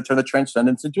 okay, I'm going to turn The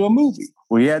Transcendence into a movie.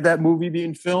 We had that movie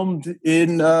being filmed we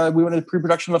went into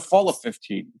pre-production in the fall of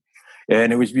 15.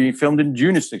 And it was being filmed in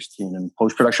June of 16. And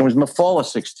post-production was in the fall of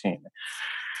 16.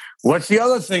 What's the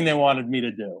other thing they wanted me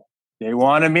to do? They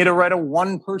wanted me to write a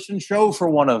one-person show for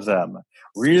one of them.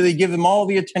 Really give them all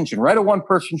the attention. Write a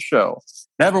one-person show.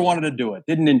 Never wanted to do it.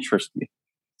 Didn't interest me.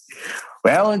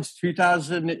 Well, in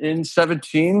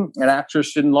 2017, an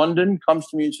actress in London comes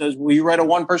to me and says, will you write a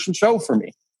one-person show for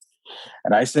me?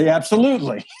 And I say,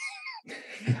 absolutely.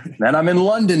 Then I'm in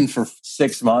London for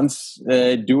 6 months,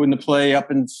 doing the play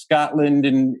up in Scotland.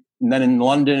 And then in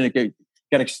London, it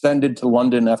got extended to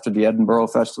London after the Edinburgh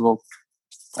Festival.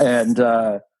 And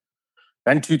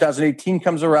then 2018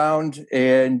 comes around,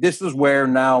 and this is where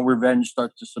now Revenge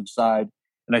starts to subside.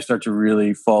 And I start to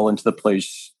really fall into the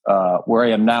place where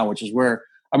I am now, which is where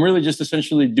I'm really just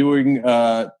essentially doing.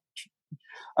 I'm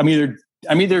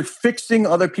either fixing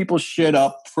other people's shit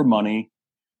up for money,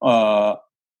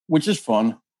 which is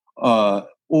fun,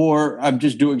 or I'm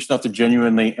just doing stuff that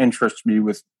genuinely interests me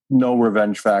with no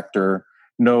revenge factor,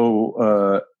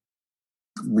 no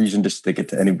reason to stick it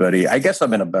to anybody. I guess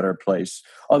I'm in a better place,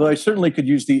 although I certainly could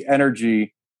use the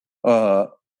energy, the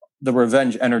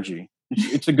revenge energy.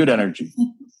 It's a good energy.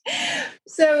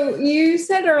 So you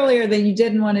said earlier that you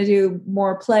didn't want to do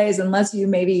more plays unless you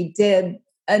maybe did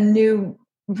a new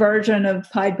version of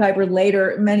Pied Piper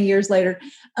later, many years later.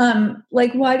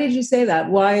 Why did you say that?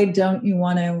 Why don't you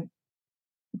want to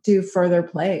do further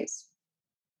plays?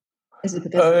 Is it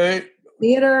because of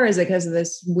theater? Is it because of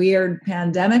this weird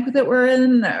pandemic that we're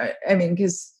in?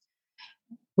 Because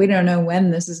we don't know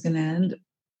when this is going to end.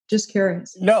 Just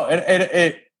curious. No,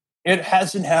 it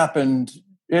hasn't happened.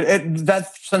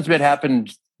 That sentiment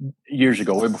happened years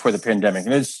ago, way before the pandemic.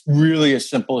 And it's really as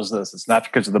simple as this. It's not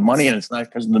because of the money and it's not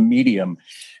because of the medium.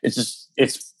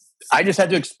 I just had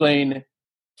to explain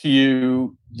to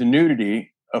you the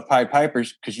nudity of Pied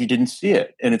Pipers because you didn't see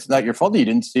it. And it's not your fault that you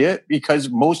didn't see it because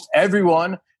most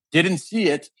everyone didn't see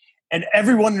it. And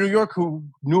everyone in New York who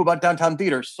knew about downtown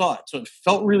theater saw it. So it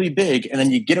felt really big. And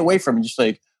then you get away from it just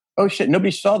like, oh shit,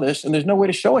 nobody saw this. And there's no way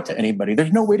to show it to anybody.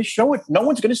 There's no way to show it. No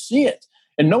one's going to see it.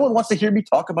 And no one wants to hear me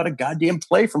talk about a goddamn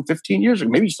play from 15 years ago.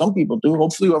 Maybe some people do.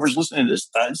 Hopefully whoever's listening to this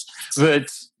does.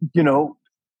 But,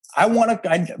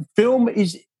 film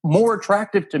is more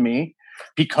attractive to me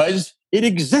because it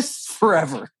exists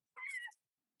forever.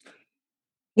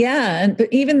 Yeah. But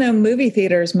even though movie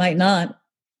theaters might not,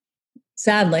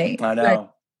 sadly. I know.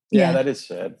 Yeah, that is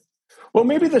sad. Well,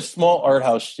 maybe the small art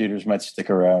house theaters might stick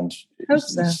around. Hope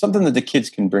so. It's something that the kids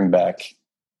can bring back.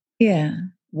 Yeah.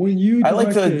 I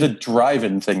like the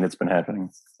drive-in thing that's been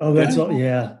happening. Oh, that's all.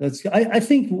 Yeah, I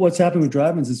think what's happening with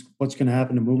drive-ins is what's going to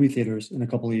happen to movie theaters in a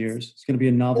couple of years. It's going to be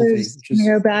a novelty.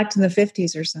 Go back to the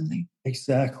 50s or something.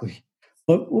 Exactly.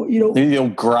 But, you know, the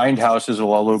old grindhouses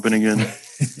will all open again.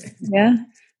 Yeah.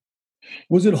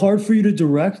 Was it hard for you to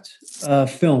direct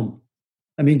film?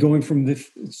 I mean, going from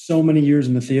so many years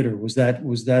in the theater, was that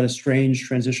a strange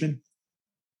transition?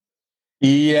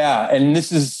 Yeah, and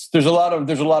there's a lot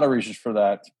of reasons for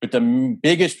that, but the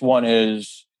biggest one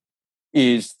is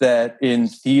that in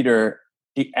theater,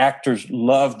 the actors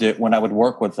loved it when I would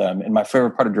work with them, and my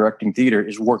favorite part of directing theater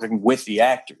is working with the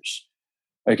actors.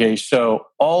 Okay, so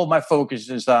all my focus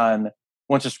is on,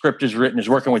 once a script is written, is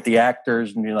working with the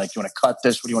actors, and you're like, do you want to cut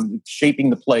this? What do you want to do?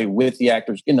 Shaping the play with the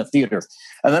actors in the theater,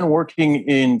 and then working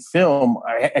in film,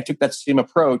 I took that same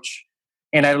approach,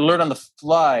 and I learned on the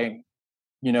fly,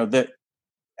 that.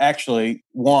 Actually,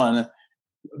 one,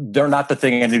 they're not the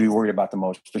thing I need to be worried about the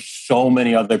most. There's so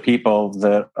many other people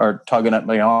that are tugging at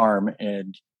my arm,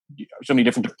 and so many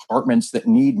different departments that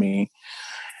need me.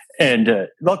 And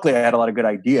luckily, I had a lot of good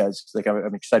ideas. Like,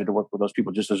 I'm excited to work with those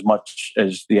people just as much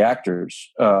as the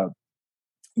actors.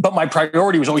 But my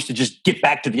priority was always to just get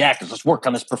back to the actors. Let's work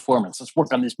on this performance. Let's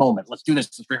work on this moment. Let's do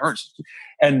this. Let's rehearse.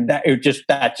 And that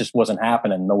just wasn't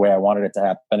happening the way I wanted it to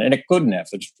happen, and it couldn't have.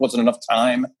 There just wasn't enough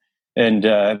time. And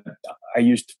I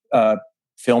used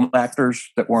film actors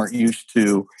that weren't used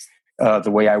to the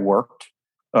way I worked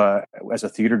as a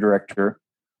theater director.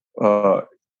 So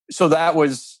that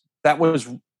was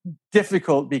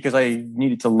difficult because I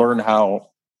needed to learn how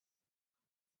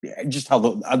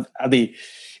the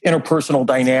interpersonal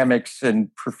dynamics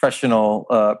and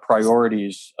professional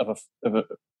priorities of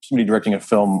somebody directing a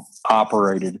film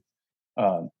operated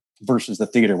versus the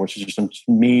theater, which is just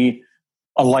me,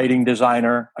 a lighting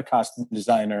designer, a costume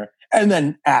designer, and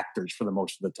then actors for the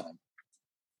most of the time.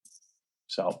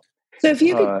 So if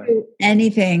you could do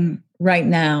anything right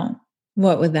now,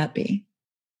 what would that be?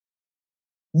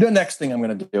 The next thing I'm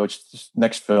going to do, it's this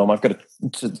next film.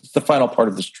 It's the final part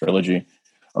of this trilogy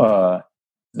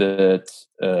that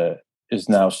is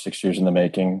now 6 years in the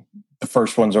making. The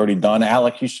first one's already done.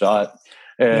 Alec, you saw it.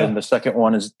 And The second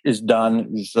one is done.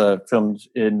 It's filmed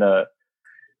in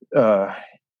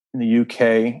the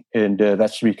UK, and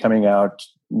that should be coming out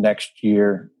next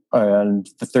year. And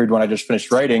the third one I just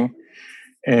finished writing,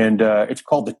 and it's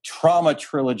called the Trauma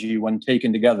Trilogy when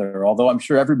taken together. Although I'm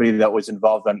sure everybody that was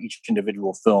involved on each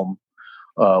individual film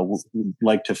would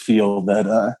like to feel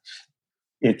that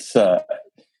it's they're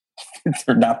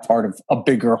not part of a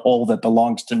bigger whole that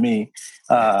belongs to me,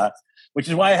 which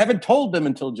is why I haven't told them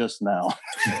until just now.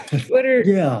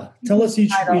 Tell us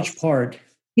each part.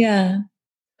 Yeah.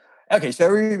 Okay, so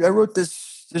I wrote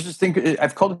this. There's this thing.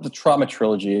 I've called it the Trauma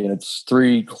Trilogy, and it's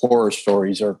 3 horror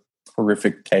stories or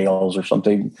horrific tales or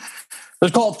something.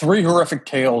 Let's call it 3 horrific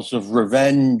tales of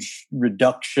revenge,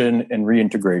 reduction, and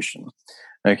reintegration.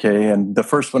 Okay, and the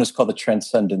first one is called the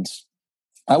Transcendence.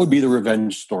 That would be the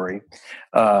revenge story.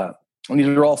 And these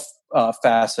are all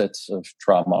facets of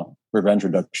trauma: revenge,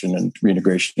 reduction, and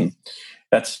reintegration.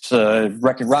 That's a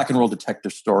rock and roll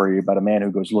detective story about a man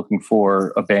who goes looking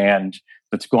for a band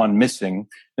that's gone missing.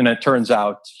 And it turns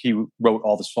out he wrote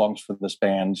all the songs for this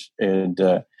band and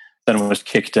then was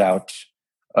kicked out.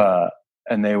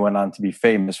 And they went on to be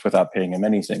famous without paying him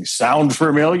anything. Sound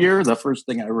familiar? The first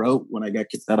thing I wrote when I got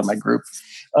kicked out of my group.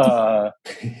 The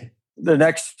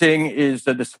next thing is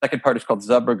that the second part is called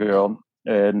Zebra Girl.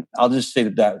 And I'll just say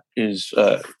that is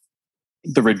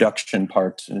the reduction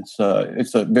part. It's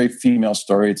a very female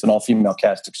story. It's an all-female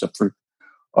cast except for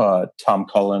Tom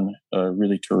Cullen, a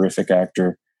really terrific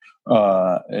actor,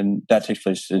 and that takes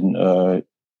place in the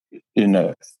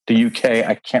UK.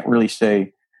 I can't really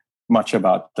say much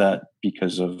about that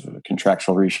because of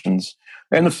contractual reasons.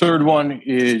 And the third one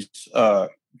is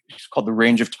it's called The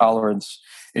Range of Tolerance.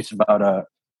 It's about a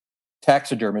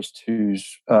taxidermist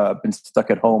who's been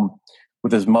stuck at home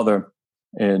with his mother,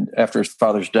 and after his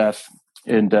father's death,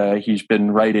 and he's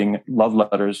been writing love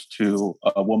letters to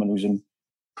a woman who's in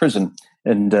prison,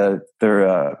 and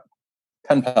they're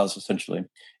pen pals essentially,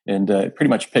 and it pretty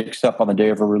much picks up on the day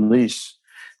of her release,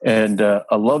 and a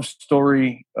love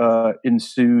story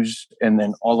ensues, and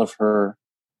then all of her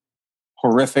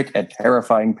horrific and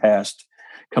terrifying past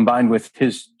combined with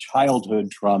his childhood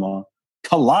trauma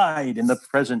collide in the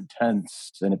present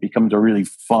tense, and it becomes a really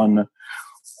fun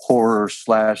horror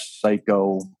 /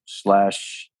 psycho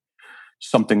 /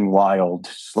 something wild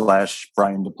 /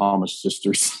 Brian De Palma's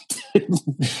sisters.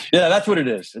 Yeah, that's what it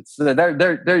is. It's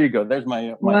there you go. There's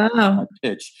my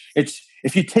pitch. It's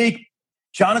if you take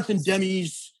Jonathan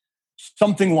Demme's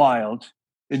Something Wild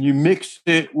and you mix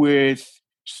it with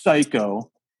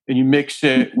Psycho and you mix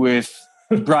it with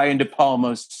Brian De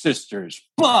Palma's sisters,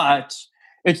 but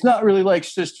it's not really like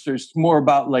Sisters. It's more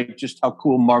about like just how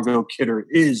cool Margot Kidder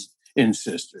is in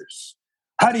Sisters.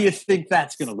 How do you think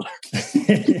that's going to look?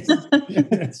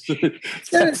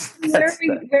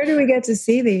 Where do we get to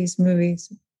see these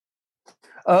movies?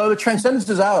 The Transcendence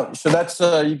is out, so that's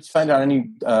you can find it on any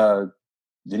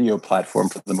video platform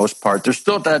for the most part. There's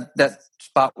still that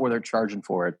spot where they're charging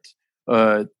for it,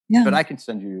 but I can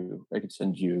send you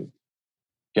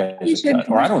guys a cut.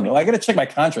 Or I don't know. I got to check my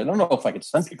contract. I don't know if I could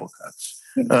send people cuts.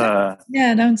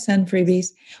 Don't send freebies.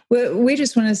 We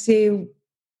just want to see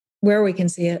where we can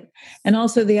see it, and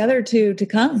also the other two to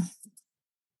come.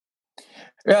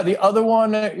 Yeah, the other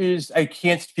one is I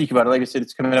can't speak about it. Like I said,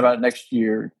 it's coming about next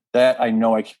year. That I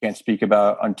know I can't speak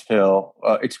about until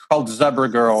it's called Zebra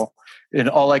Girl, and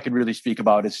all I can really speak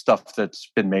about is stuff that's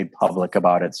been made public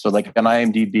about it. So, like on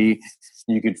IMDb,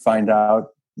 you could find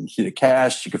out, you see the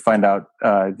cast, you could find out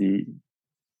the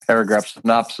paragraph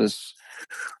synopsis.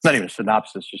 Not even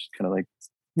synopsis, just kind of like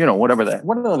whatever that.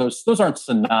 What are those? Those aren't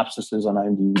synopsises on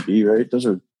IMDb, right? Those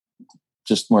are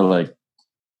just more like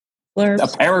blurbs. A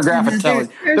paragraph of telling.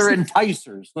 They're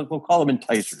enticers. We'll call them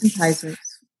enticers. Enticers.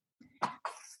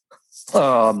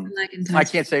 I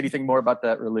can't say anything more about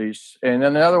that release. And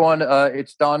then the other one,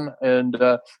 it's done, and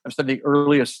I've said the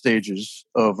earliest stages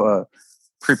of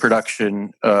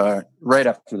pre-production right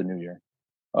after the new year.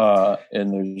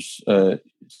 And there's it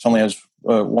only has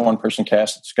one person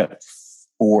cast. It's got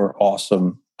 4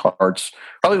 awesome parts.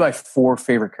 Probably my 4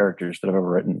 favorite characters that I've ever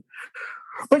written.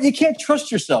 But you can't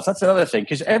trust yourself. That's another thing,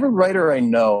 because every writer I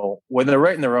know, when they're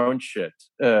writing their own shit,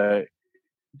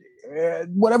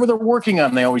 whatever they're working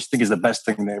on, they always think is the best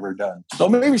thing they ever done. So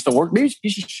maybe it's maybe it's a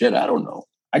piece of shit. I don't know.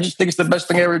 I just think it's the best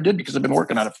thing I ever did because I've been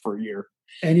working on it for a year.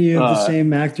 Any of the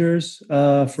same actors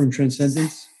from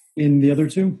Transcendence in the other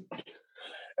 2?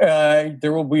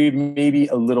 There will be maybe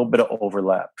a little bit of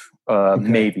overlap. Okay.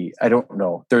 Maybe. I don't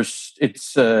know.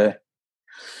 It's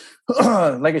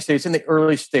like I say, it's in the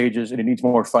early stages and it needs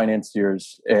more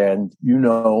financiers. And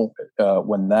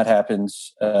when that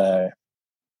happens,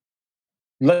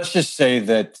 let's just say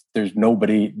that there's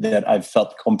nobody that I've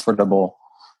felt comfortable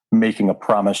making a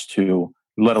promise to,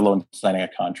 let alone signing a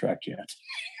contract yet.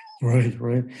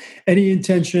 Right. Any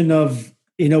intention of,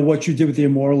 what you did with The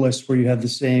Immortalists, where you had the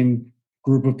same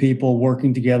group of people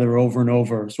working together over and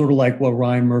over, sort of like what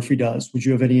Ryan Murphy does? Would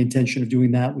you have any intention of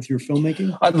doing that with your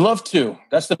filmmaking? I'd love to.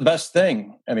 That's the best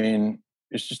thing. I mean,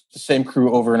 it's just the same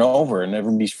crew over and over, and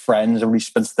everybody's friends. Everybody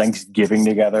spends Thanksgiving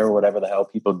together, whatever the hell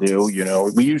people do.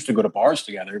 We used to go to bars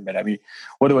together, but I mean,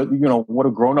 what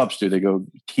do grown-ups do? They go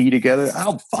tea together?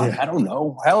 Oh, fuck, I don't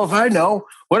know. Hell if I know.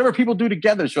 Whatever people do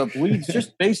together. So it bleeds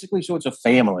just basically so it's a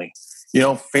family.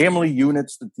 Family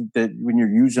units that when you're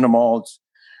using them all,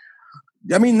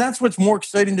 that's what's more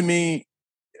exciting to me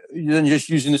than just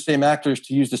using the same actors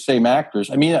to use the same actors.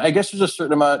 I mean, I guess there's a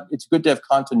certain amount. It's good to have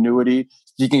continuity.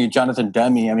 Speaking of Jonathan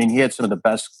Demme, he had some of the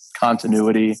best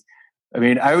continuity.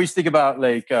 I always think about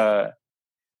like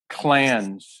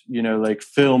clans, like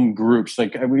film groups.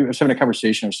 Like I was having a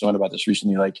conversation with someone about this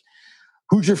recently. Like,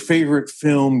 who's your favorite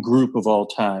film group of all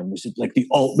time? Is it like the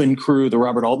Altman crew, the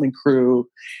Robert Altman crew?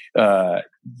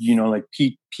 Like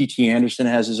P.T. Anderson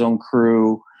has his own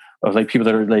crew of like people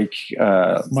that are like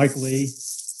Mike Lee.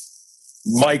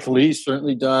 Mike Lee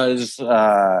certainly does.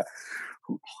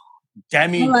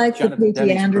 Demme. I like the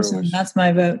P.T. Anderson. That's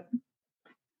my vote.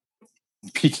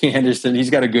 P.T. Anderson. He's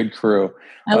got a good crew.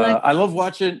 I love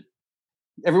watching.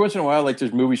 Every once in a while, like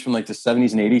there's movies from like the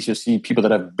 70s and 80s. You'll see people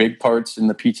that have big parts in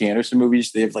the P.T. Anderson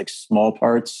movies. They have like small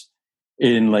parts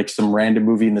in like some random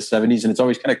movie in the 70s. And it's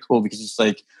always kind of cool because it's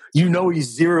like, he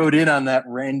zeroed in on that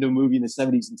random movie in the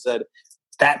 70s and said,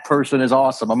 that person is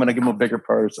awesome. I'm going to give him a bigger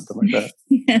part or something like that.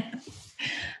 Yeah,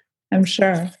 I'm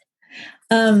sure.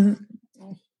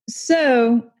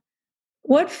 So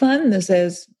what fun this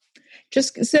is.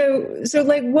 Just so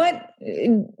like, what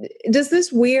does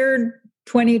this weird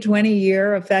 2020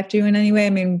 year affect you in any way? I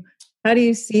mean, how do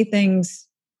you see things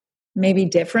maybe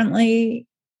differently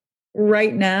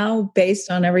right now based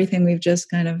on everything we've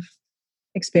just kind of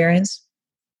experienced?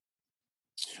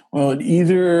 Well,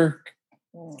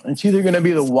 it's either going to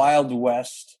be the Wild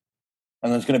West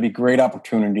and there's going to be great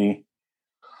opportunity,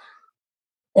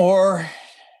 or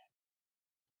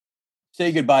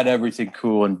say goodbye to everything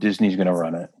cool and Disney's going to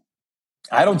run it.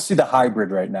 I don't see the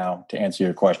hybrid right now, to answer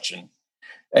your question.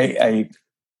 The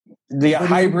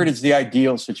hybrid is the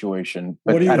ideal situation,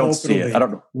 but I don't see it. I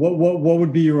don't know. What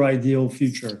would be your ideal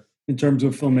future in terms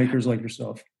of filmmakers like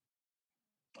yourself?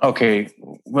 Okay.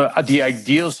 Well, the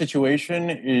ideal situation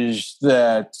is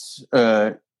that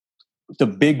the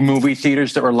big movie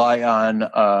theaters that rely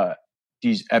on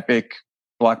these epic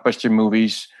blockbuster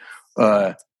movies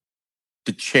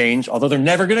to change, although they're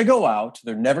never going to go out.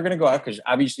 They're never going to go out because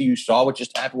obviously you saw what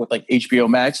just happened with like HBO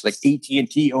Max. Like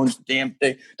AT&T owns the damn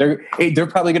thing. They're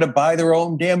probably going to buy their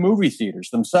own damn movie theaters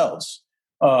themselves.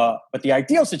 But the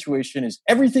ideal situation is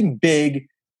everything big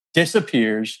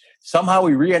disappears. Somehow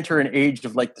we re-enter an age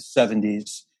of like the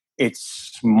 70s.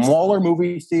 It's smaller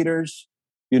movie theaters.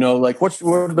 You know, like what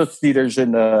are the theaters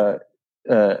in LA?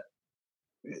 I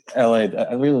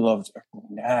really love.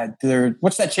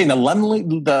 What's that chain? The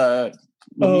Laemmle.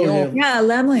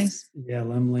 Laemmle's. Yeah,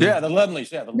 Laemmle. Yeah, the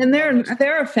Laemmle's. Yeah, and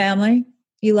they're a family.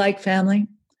 You like family?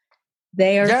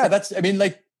 They are. Yeah, that's. I mean,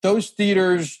 like those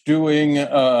theaters doing.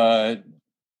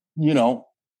 You know,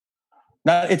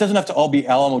 it doesn't have to all be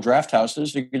Alamo Draft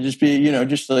Houses. It could just be, you know,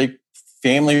 just like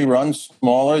family run,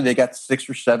 smaller. They got 6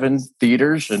 or 7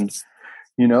 theaters, and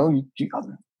you know,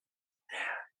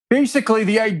 basically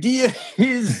the idea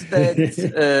is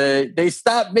that they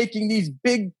stop making these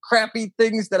big crappy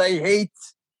things that I hate,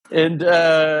 and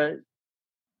that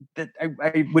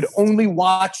I would only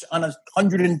watch on a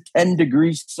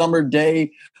 110-degree summer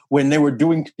day when they were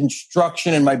doing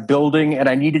construction in my building and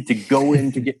I needed to go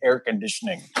in to get air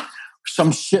conditioning.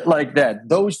 Some shit like that.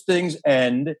 Those things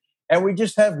end, and we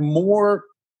just have more.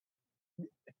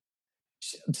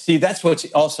 See, that's what's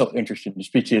also interesting to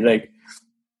speak to you. Like,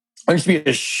 there used to be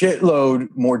a shitload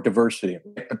more diversity.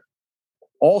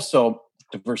 Also,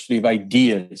 diversity of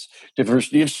ideas,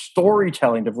 diversity of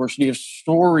storytelling, diversity of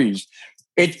stories.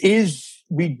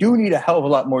 We do need a hell of a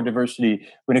lot more diversity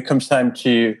when it comes time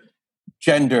to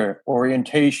gender,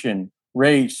 orientation,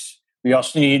 race. We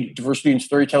also need diversity in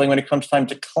storytelling when it comes time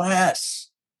to class,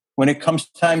 when it comes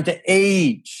time to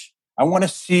age. I want to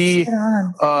see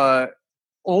I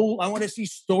want to see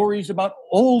stories about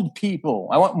old people.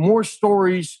 I want more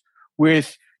stories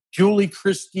with Julie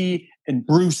Christie and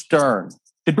Bruce Dern.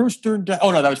 Did Bruce Dern die? Oh,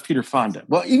 no, that was Peter Fonda.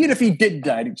 Well, even if he did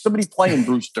die, somebody playing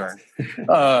Bruce Dern.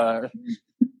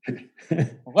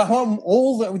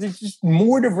 There's just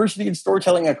more diversity in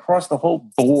storytelling across the whole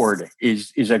board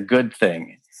is a good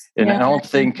thing. And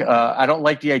I don't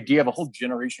like the idea of a whole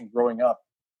generation growing up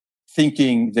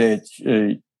thinking that,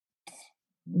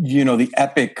 the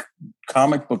epic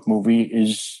comic book movie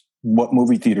is what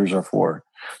movie theaters are for.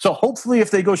 So hopefully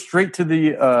if they go straight to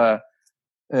the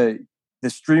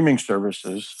streaming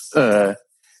services,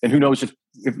 and who knows if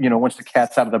once the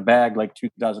cat's out of the bag, like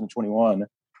 2021,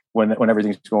 when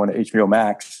everything's going to HBO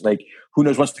Max, like who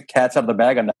knows once the cat's out of the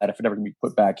bag on that, if it ever can be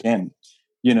put back in,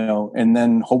 and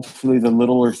then hopefully the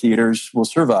littler theaters will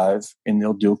survive and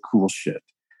they'll do cool shit.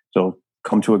 So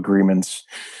come to agreements.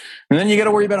 And then you got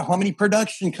to worry about how many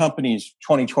production companies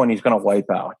 2020 is going to wipe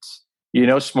out.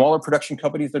 Smaller production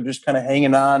companies, they're just kind of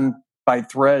hanging on by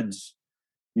threads.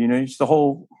 It's the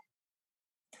whole,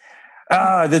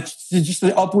 that's just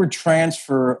the upward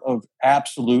transfer of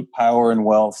absolute power and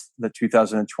wealth that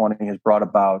 2020 has brought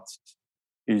about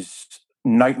is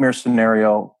nightmare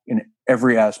scenario in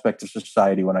every aspect of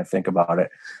society when I think about it.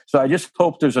 So I just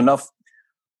hope there's enough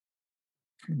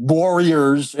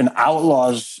warriors and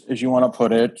outlaws, as you want to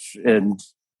put it, and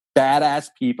badass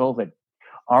people that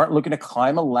aren't looking to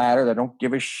climb a ladder, that don't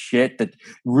give a shit, that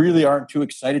really aren't too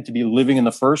excited to be living in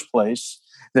the first place,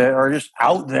 that are just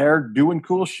out there doing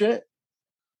cool shit.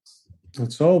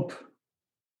 Let's hope.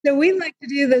 So we like to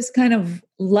do this kind of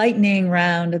lightning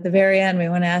round at the very end. We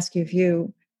want to ask you a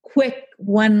few quick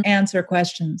one-answer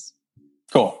questions.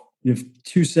 Cool. You have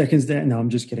 2 seconds there. No, I'm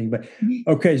just kidding. But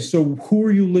okay, so who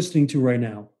are you listening to right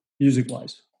now,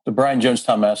 music-wise? The Brian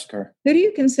Jonestown Massacre. Who do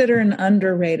you consider an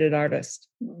underrated artist?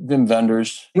 Wim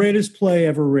Wenders. Greatest play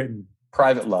ever written?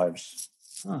 Private Lives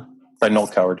by Noel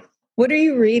Coward. What are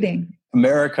you reading?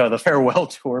 America, The Farewell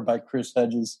Tour by Chris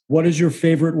Hedges. What is your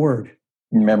favorite word?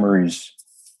 Memories.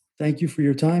 Thank you for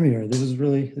your time here. This is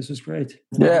great.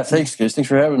 Yeah, thanks, guys. Thanks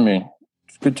for having me.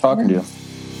 It's good talking to you.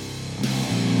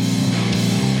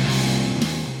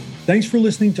 Thanks for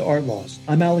listening to Art Laws.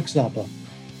 I'm Alex Zappa.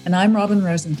 And I'm Robin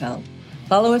Rosenfeld.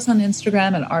 Follow us on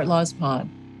Instagram at ArtLawsPod.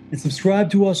 And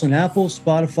subscribe to us on Apple,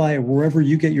 Spotify, or wherever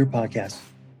you get your podcasts.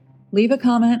 Leave a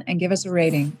comment and give us a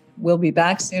rating. We'll be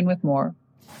back soon with more.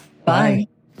 Bye.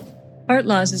 Art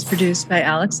Laws is produced by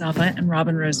Alex Zappa and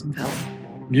Robin Rosenfeld.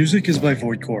 Music is by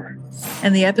Voidcore.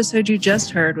 And the episode you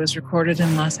just heard was recorded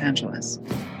in Los Angeles.